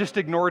 Most of them just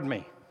ignored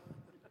me.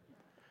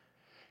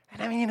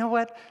 And you know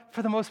what?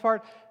 For the most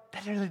part,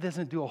 that really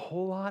doesn't do a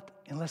whole lot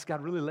unless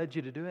God really led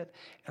you to do it.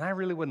 And I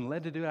really wasn't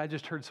led to do it. I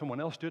just heard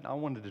someone else do it, and I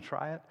wanted to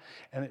try it,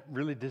 and it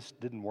really just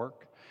didn't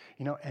work.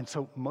 And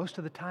so most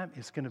of the time,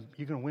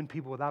 you're going to win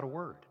people without a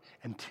word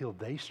until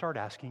they start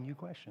asking you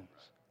questions.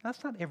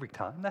 That's not every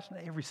time. That's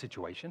not every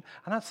situation.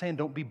 I'm not saying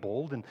don't be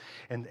bold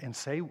and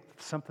say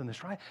something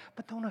that's right,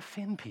 but don't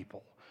offend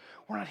people.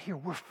 We're not here.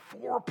 We're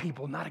for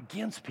people, not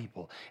against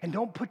people. And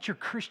don't put your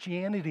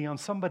Christianity on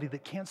somebody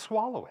that can't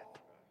swallow it.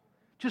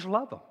 Just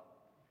love them.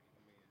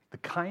 The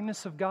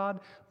kindness of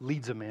God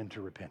leads a man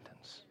to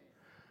repentance,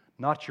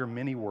 not your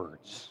many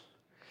words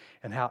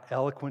and how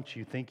eloquent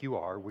you think you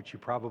are, which you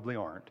probably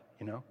aren't,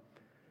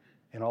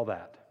 and all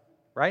that,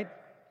 right?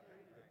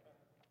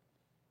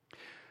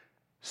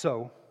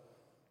 So,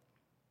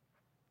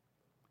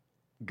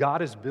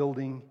 God is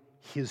building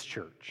his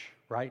church,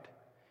 right?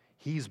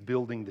 He's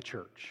building the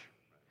church.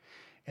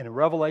 And in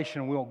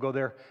Revelation, we won't go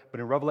there, but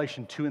in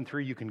Revelation 2 and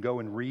 3, you can go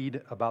and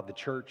read about the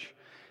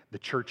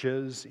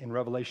churches in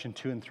Revelation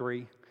 2 and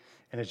 3.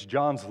 And it's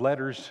John's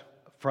letters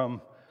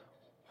from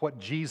what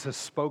Jesus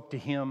spoke to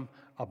him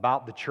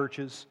about the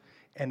churches.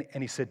 And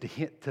he said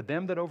to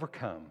them that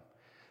overcome,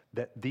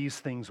 that these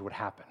things would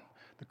happen.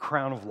 The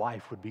crown of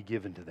life would be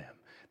given to them.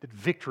 That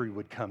victory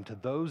would come to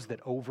those that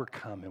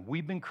overcome. And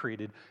we've been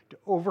created to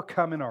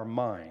overcome in our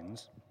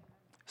minds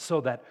so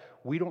that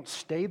we don't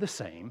stay the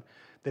same,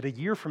 that a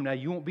year from now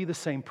you won't be the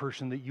same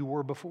person that you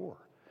were before.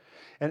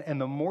 And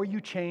the more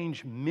you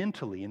change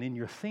mentally and in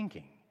your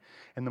thinking,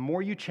 and the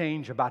more you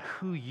change about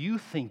who you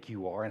think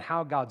you are and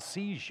how God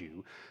sees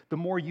you, the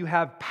more you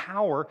have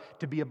power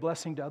to be a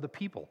blessing to other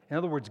people. In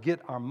other words,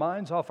 get our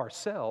minds off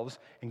ourselves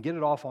and get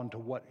it off onto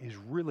what is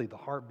really the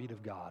heartbeat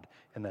of God,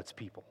 and that's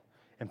people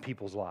and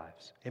people's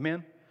lives.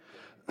 Amen?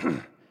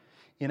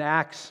 In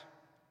Acts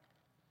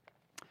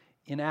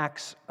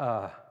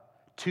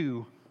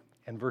 2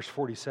 and verse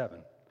 47,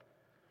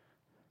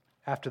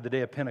 after the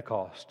day of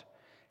Pentecost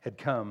had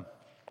come,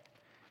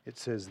 it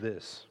says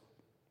this.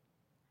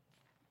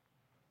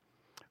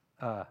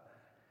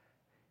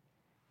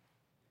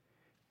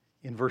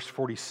 In verse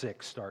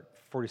 46, start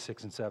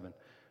 46 and 7.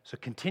 So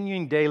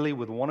continuing daily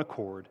with one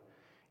accord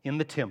in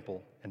the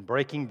temple and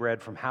breaking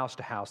bread from house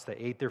to house, they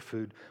ate their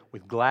food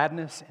with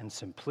gladness and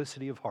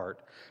simplicity of heart,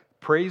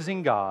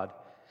 praising God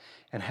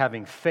and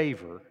having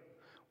favor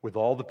with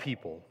all the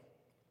people.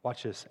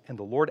 Watch this. And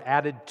the Lord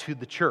added to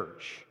the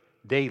church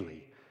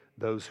daily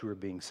those who are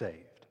being saved.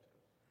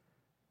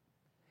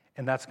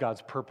 And that's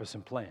God's purpose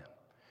and plan,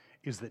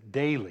 is that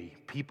daily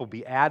people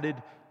be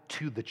added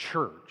to the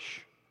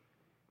church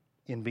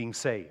in being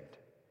saved,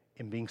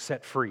 in being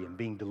set free, and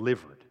being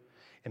delivered,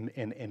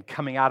 and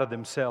coming out of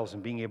themselves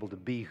and being able to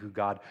be who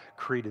God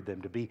created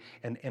them to be,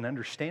 and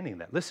understanding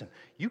that. Listen,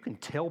 you can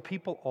tell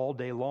people all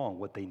day long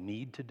what they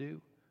need to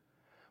do,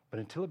 but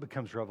until it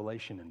becomes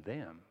revelation in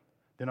them,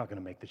 they're not going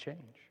to make the change.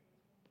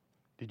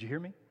 Did you hear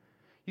me?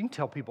 You can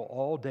tell people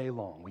all day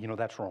long, well,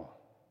 that's wrong.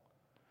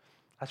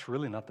 That's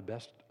really not the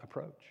best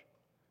approach.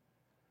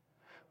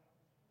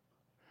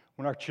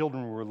 When our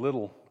children were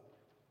little,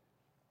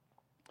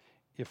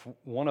 if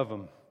one of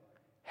them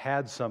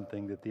had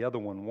something that the other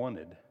one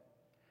wanted,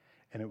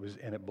 and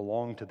it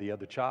belonged to the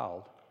other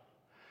child,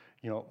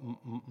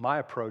 my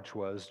approach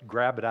was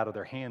grab it out of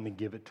their hand and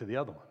give it to the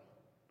other one.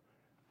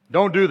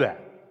 Don't do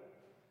that.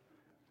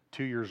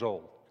 2 years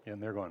old,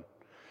 and they're going,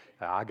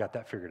 I got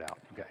that figured out.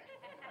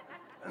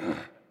 Okay.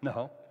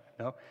 No.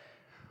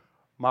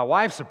 My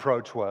wife's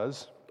approach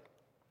was,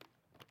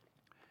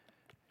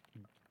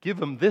 give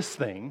them this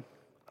thing.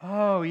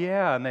 Oh,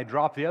 yeah, and they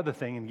drop the other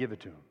thing and give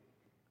it to them.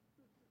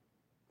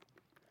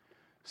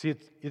 See,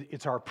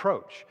 it's our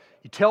approach.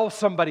 You tell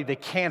somebody they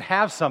can't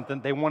have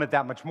something, they want it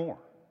that much more.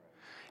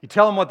 You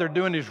tell them what they're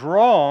doing is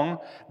wrong,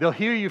 they'll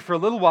hear you for a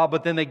little while,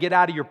 but then they get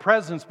out of your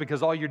presence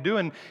because all you're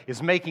doing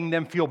is making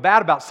them feel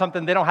bad about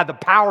something they don't have the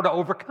power to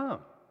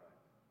overcome.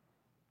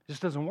 It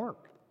just doesn't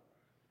work.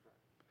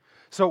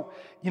 So,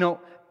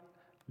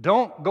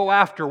 don't go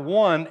after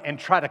one and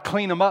try to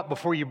clean them up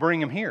before you bring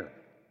them here.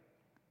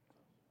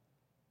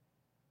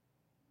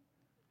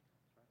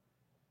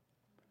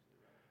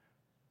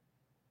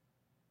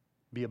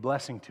 Be a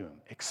blessing to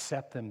them.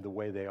 Accept them the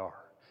way they are.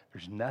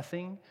 There's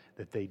nothing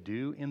that they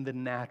do in the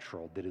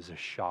natural that is a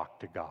shock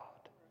to God.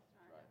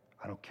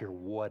 I don't care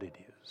what it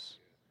is.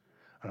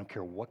 I don't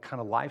care what kind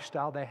of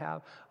lifestyle they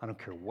have. I don't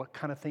care what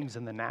kind of things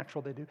in the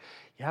natural they do.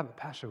 Yeah, but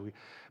Pastor, we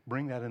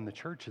bring that in the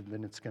church and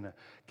then it's going to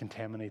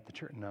contaminate the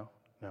church. No.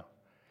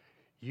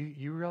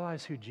 You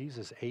realize who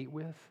Jesus ate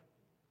with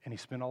and he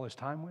spent all his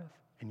time with?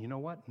 And you know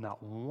what?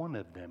 Not one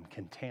of them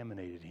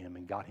contaminated him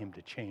and got him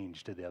to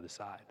change to the other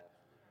side.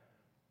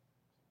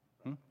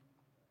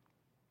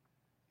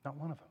 Not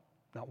one of them.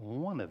 Not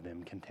one of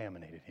them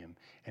contaminated him.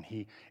 And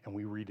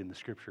we read in the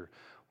scripture,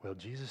 well,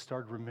 Jesus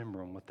started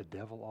remembering what the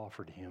devil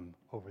offered him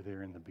over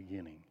there in the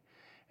beginning.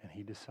 And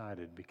he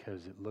decided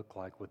because it looked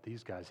like what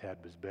these guys had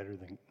was better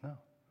than, no.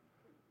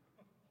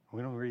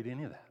 We don't read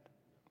any of that.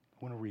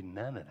 We don't read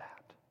none of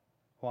that.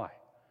 Why?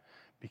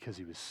 Because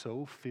he was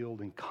so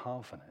filled and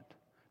confident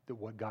that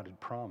what God had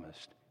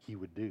promised he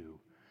would do.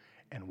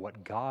 And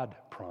what God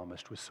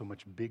promised was so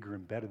much bigger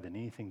and better than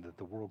anything that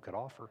the world could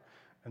offer.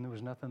 And there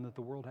was nothing that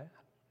the world had.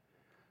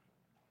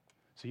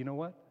 So you know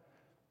what?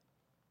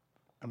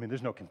 I mean,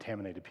 there's no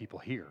contaminated people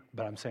here.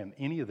 But I'm saying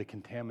any of the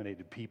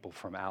contaminated people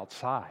from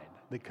outside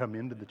that come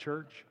into the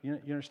church, you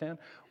understand?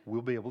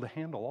 We'll be able to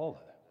handle all of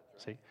them.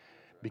 See?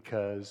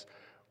 Because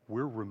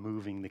we're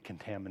removing the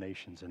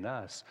contaminations in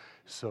us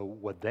so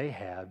what they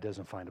have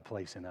doesn't find a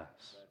place in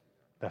us.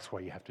 That's why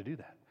you have to do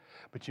that.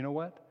 But you know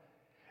what?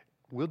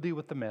 We'll deal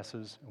with the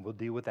messes, and we'll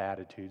deal with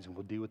attitudes, and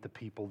we'll deal with the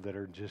people that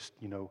are just,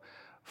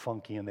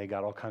 funky and they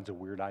got all kinds of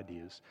weird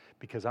ideas.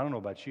 Because I don't know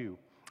about you,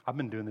 I've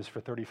been doing this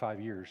for 35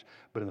 years,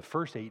 but in the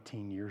first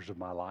 18 years of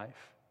my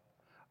life,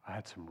 I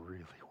had some really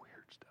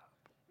weird stuff.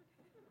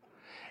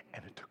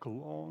 And it took a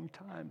long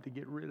time to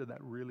get rid of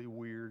that really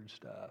weird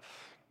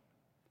stuff.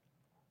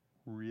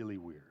 Really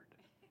weird.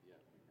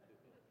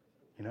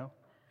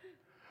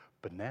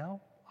 But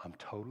now, I'm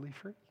totally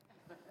free.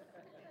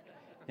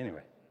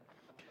 Anyway,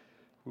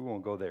 we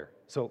won't go there.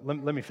 So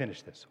let me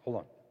finish this. Hold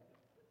on.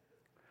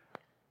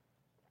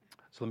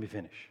 So let me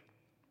finish.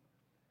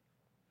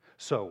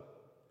 So,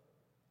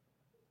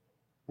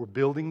 we're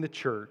building the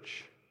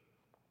church.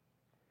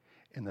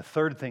 And the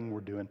third thing we're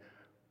doing,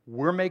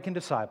 we're making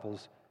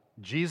disciples.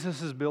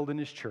 Jesus is building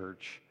his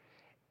church.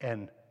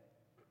 And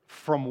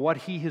from what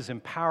he has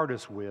empowered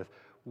us with,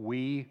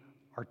 we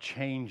are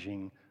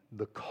changing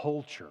the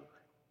culture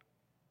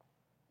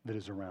that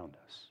is around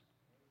us.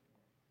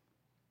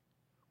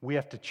 We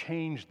have to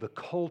change the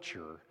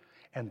culture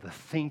and the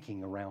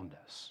thinking around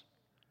us.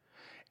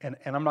 And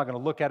I'm not going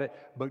to look at it,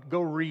 but go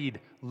read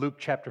Luke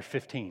chapter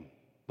 15,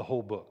 the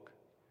whole book.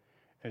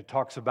 And it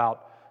talks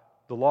about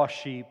the lost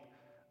sheep,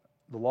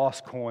 the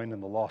lost coin,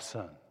 and the lost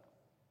son,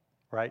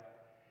 right?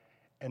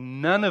 And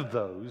none of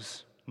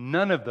those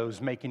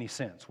make any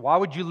sense. Why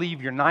would you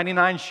leave your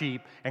 99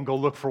 sheep and go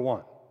look for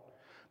one?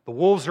 The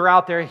wolves are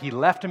out there. He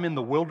left him in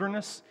the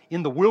wilderness.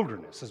 In the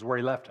wilderness is where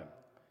he left him.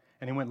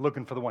 And he went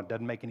looking for the one.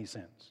 Doesn't make any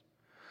sense.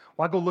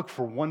 Why go look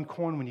for one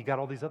coin when you got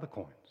all these other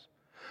coins?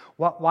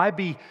 Why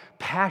be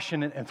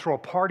passionate and throw a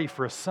party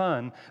for a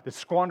son that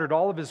squandered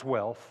all of his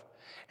wealth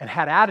and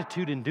had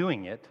attitude in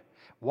doing it?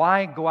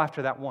 Why go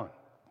after that one?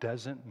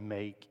 Doesn't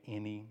make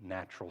any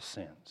natural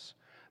sense.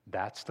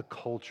 That's the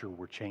culture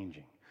we're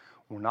changing.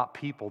 We're not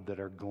people that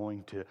are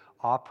going to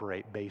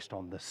operate based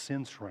on the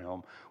sense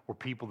realm. We're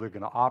people that are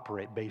going to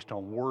operate based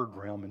on word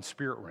realm and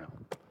spirit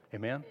realm.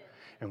 Amen?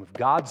 And if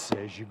God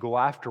says you go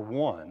after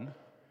one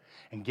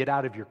and get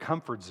out of your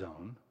comfort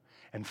zone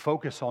and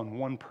focus on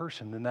one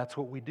person, then that's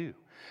what we do.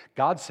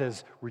 God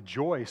says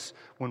rejoice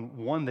when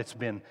one that's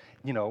been,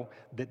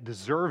 that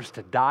deserves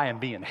to die and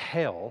be in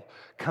hell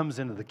comes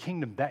into the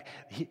kingdom.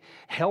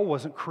 Hell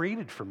wasn't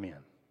created for men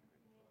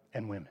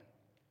and women.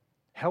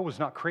 Hell was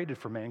not created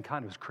for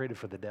mankind. It was created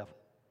for the devil.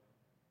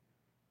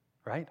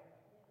 Right?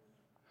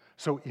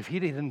 So if he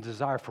didn't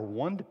desire for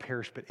one to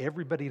perish, but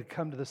everybody to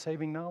come to the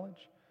saving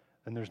knowledge,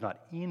 then there's not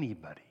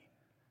anybody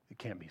that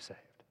can't be saved.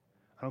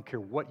 I don't care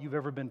what you've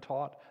ever been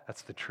taught,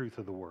 that's the truth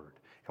of the word.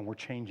 And we're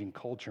changing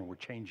culture and we're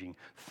changing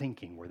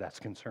thinking where that's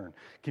concerned.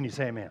 Can you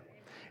say amen?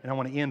 And I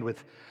want to end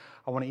with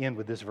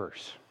this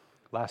verse,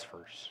 last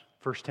verse.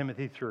 1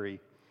 Timothy 3,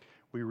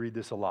 we read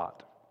this a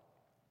lot.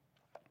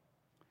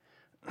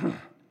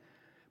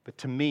 But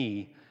to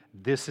me,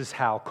 this is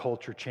how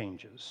culture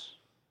changes.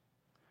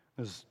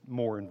 There's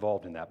more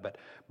involved in that.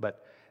 But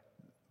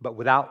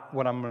without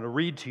what I'm going to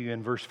read to you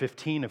in verse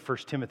 15 of 1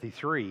 Timothy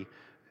 3,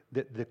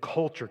 the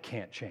culture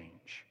can't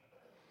change.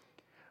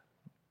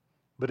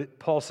 But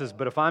Paul says,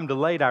 but if I'm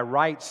delayed, I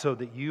write so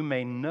that you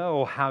may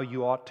know how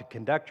you ought to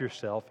conduct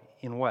yourself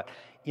in what?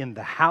 In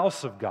the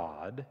house of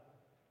God,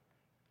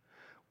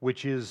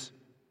 which is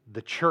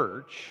the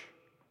church,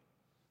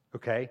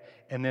 okay?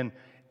 And then,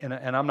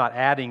 and I'm not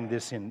adding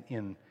this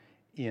in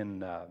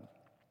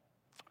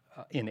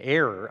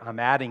error. I'm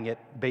adding it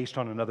based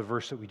on another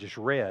verse that we just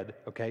read,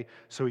 okay?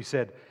 So he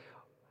said,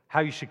 how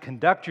you should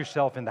conduct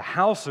yourself in the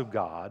house of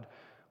God,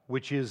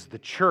 which is the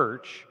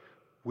church,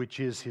 which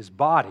is his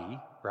body,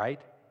 right?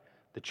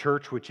 The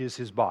church, which is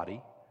his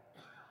body.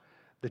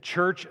 The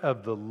church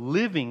of the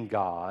living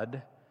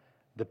God,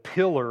 the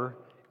pillar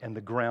and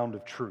the ground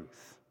of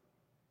truth.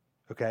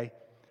 Okay?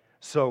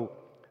 So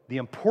the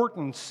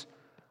importance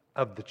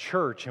of the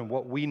church and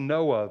what we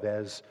know of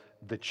as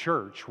the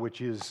church,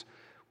 which is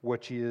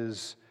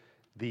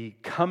the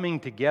coming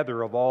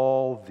together of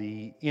all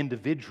the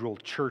individual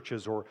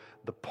churches or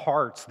the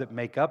parts that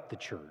make up the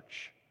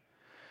church,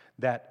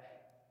 that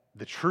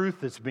the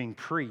truth that's being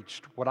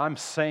preached, what I'm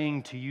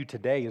saying to you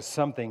today is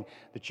something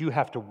that you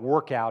have to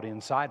work out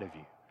inside of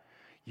you.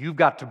 You've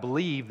got to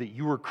believe that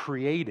you were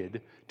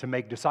created to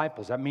make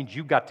disciples. That means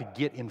you've got to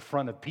get in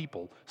front of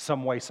people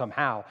some way,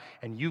 somehow,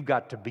 and you've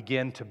got to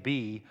begin to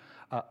be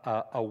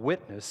a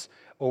witness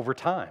over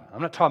time.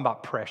 I'm not talking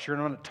about pressure,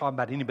 and I'm not talking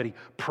about anybody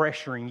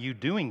pressuring you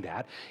doing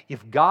that.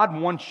 If God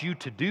wants you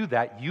to do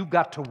that, you've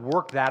got to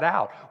work that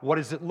out. What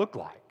does it look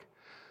like?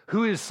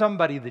 Who is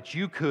somebody that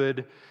you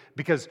could,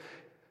 because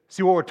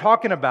see, what we're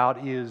talking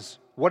about is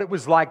what it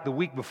was like the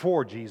week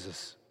before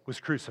Jesus was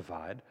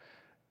crucified,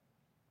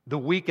 the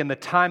week and the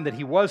time that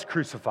he was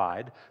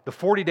crucified, the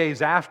 40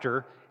 days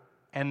after,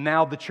 and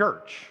now the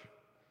church.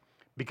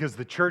 Because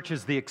the church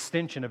is the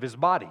extension of his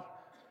body.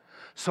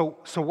 So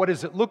what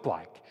does it look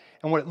like?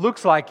 And what it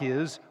looks like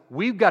is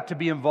we've got to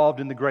be involved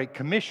in the Great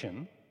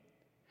Commission.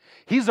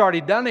 He's already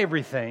done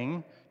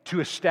everything to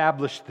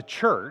establish the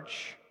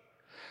church.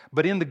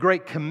 But in the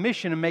Great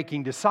Commission of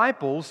making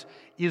disciples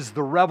is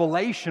the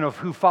revelation of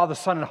who Father,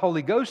 Son, and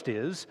Holy Ghost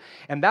is,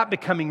 and that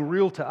becoming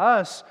real to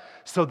us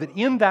so that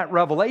in that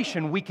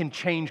revelation we can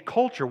change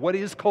culture. What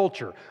is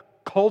culture?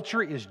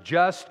 Culture is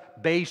just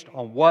based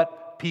on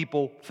what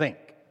people think.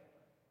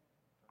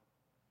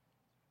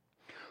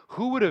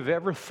 Who would have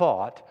ever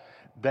thought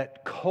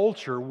that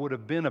culture would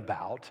have been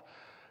about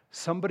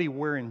somebody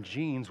wearing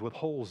jeans with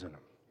holes in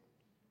them?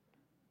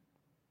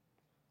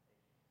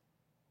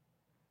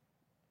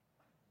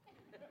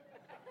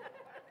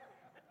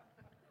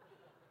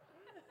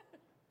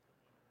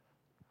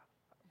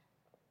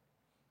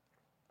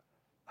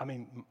 I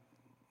mean,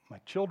 my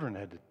children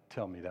had to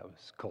tell me that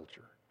was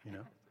culture, you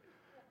know?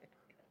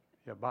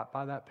 Yeah,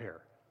 buy that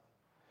pair,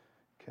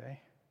 okay?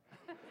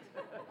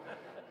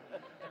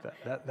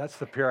 That's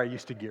the pair I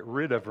used to get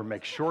rid of or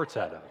make shorts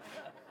out of.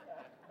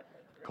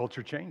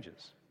 Culture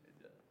changes.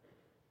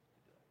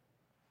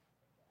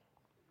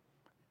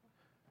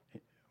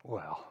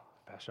 Well,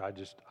 Pastor, I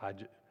just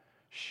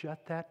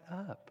shut that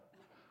up.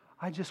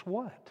 I just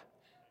what?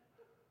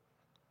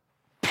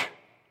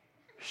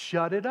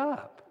 Shut it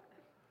up.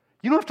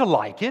 You don't have to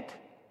like it.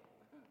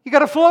 You got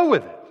to flow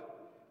with it.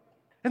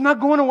 It's not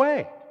going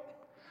away.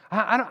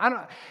 I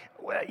don't.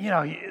 You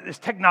know, this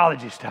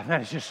technology stuff,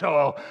 that is just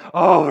so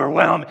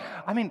overwhelming.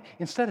 I mean,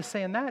 instead of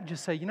saying that,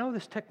 just say, you know,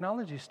 this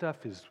technology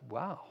stuff is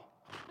wow.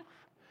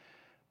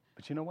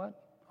 But you know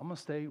what? I'm going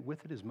to stay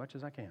with it as much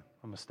as I can.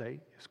 I'm going to stay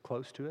as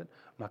close to it.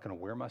 I'm not going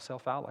to wear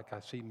myself out like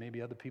I see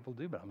maybe other people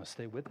do, but I'm going to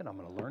stay with it. I'm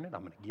going to learn it.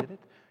 I'm going to get it.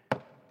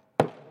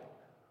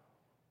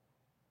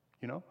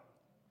 You know?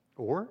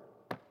 Or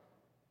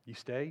you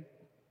stay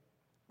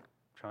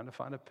trying to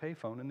find a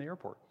payphone in the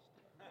airport.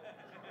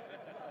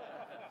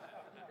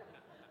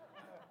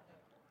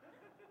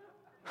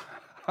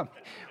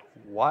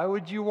 Why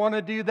would you want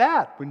to do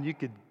that when you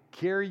could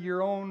carry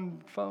your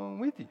own phone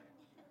with you?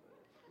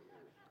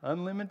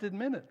 Unlimited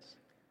minutes.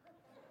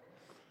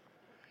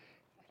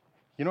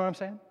 You know what I'm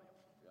saying?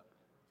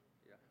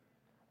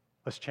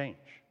 Let's change.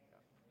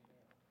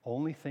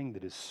 Only thing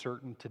that is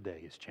certain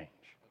today is change.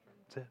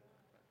 That's it.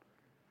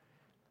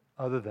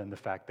 Other than the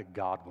fact that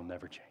God will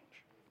never change.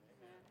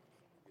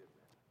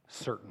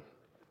 Certain.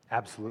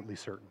 Absolutely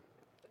certain.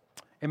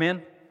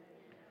 Amen?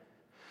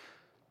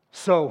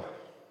 So,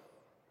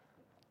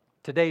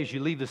 today, as you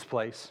leave this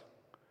place,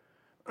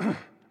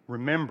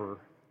 remember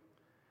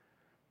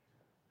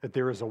that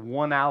there is a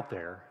one out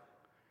there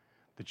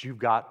that you've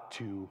got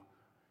to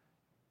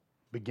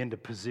Begin to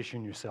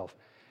position yourself.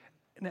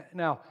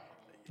 Now,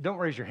 don't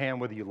raise your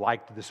hand whether you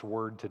liked this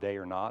word today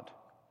or not,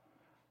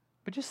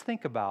 but just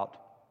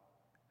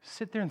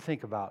sit there and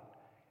think about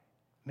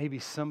maybe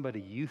somebody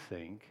you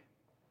think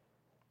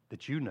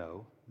that you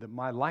know that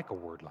might like a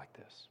word like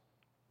this,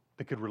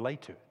 that could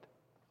relate to it.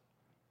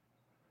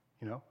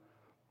 You know?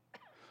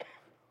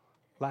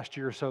 Last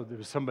year or so, there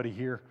was somebody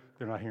here,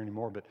 they're not here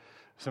anymore, but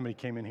somebody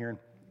came in here and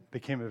they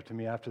came up to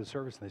me after the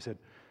service and they said,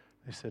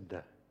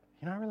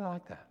 I really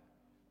like that.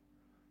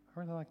 I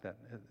really like that.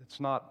 It's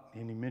not,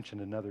 and he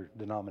mentioned another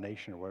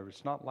denomination or whatever,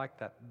 it's not like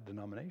that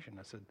denomination.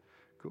 I said,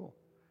 cool.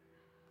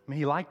 I mean,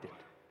 he liked it.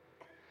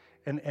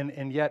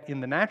 And yet in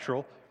the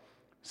natural,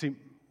 see,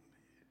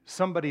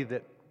 somebody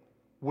that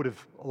would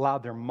have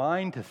allowed their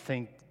mind to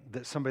think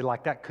that somebody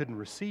like that couldn't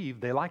receive,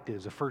 they liked it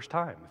as the first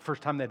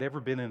time they'd ever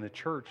been in a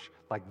church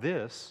like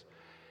this,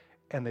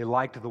 and they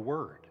liked the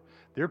word.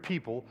 There are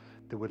people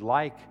that would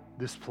like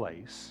this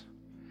place,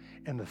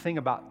 and the thing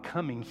about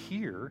coming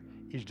here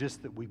is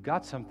just that we've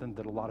got something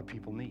that a lot of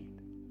people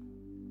need.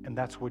 And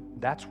that's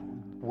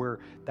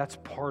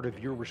part of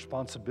your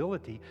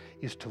responsibility,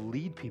 is to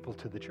lead people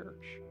to the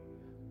church.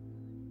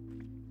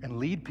 And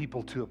lead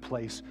people to a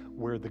place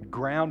where the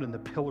ground and the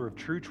pillar of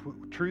truth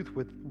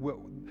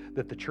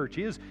that the church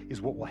is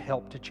what will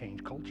help to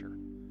change culture.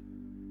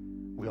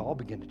 We all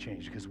begin to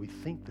change because we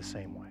think the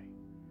same way.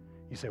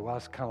 You say, well,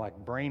 it's kind of like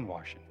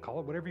brainwashing. Call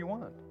it whatever you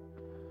want.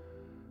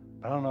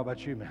 But I don't know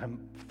about you,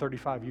 man.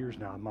 35 years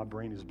now, my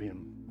brain has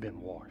been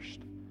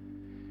washed.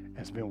 And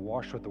it's been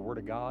washed with the Word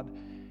of God.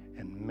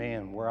 And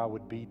man, where I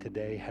would be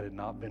today had it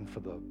not been for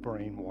the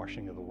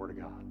brainwashing of the Word of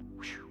God.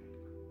 Whew.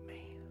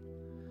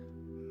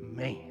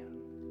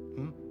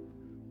 Man,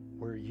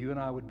 where you and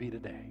I would be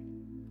today.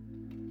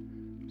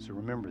 So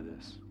remember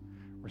this.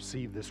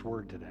 Receive this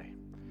word today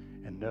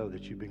and know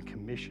that you've been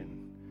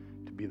commissioned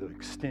to be the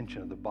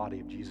extension of the body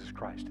of Jesus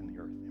Christ in the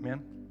earth.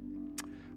 Amen?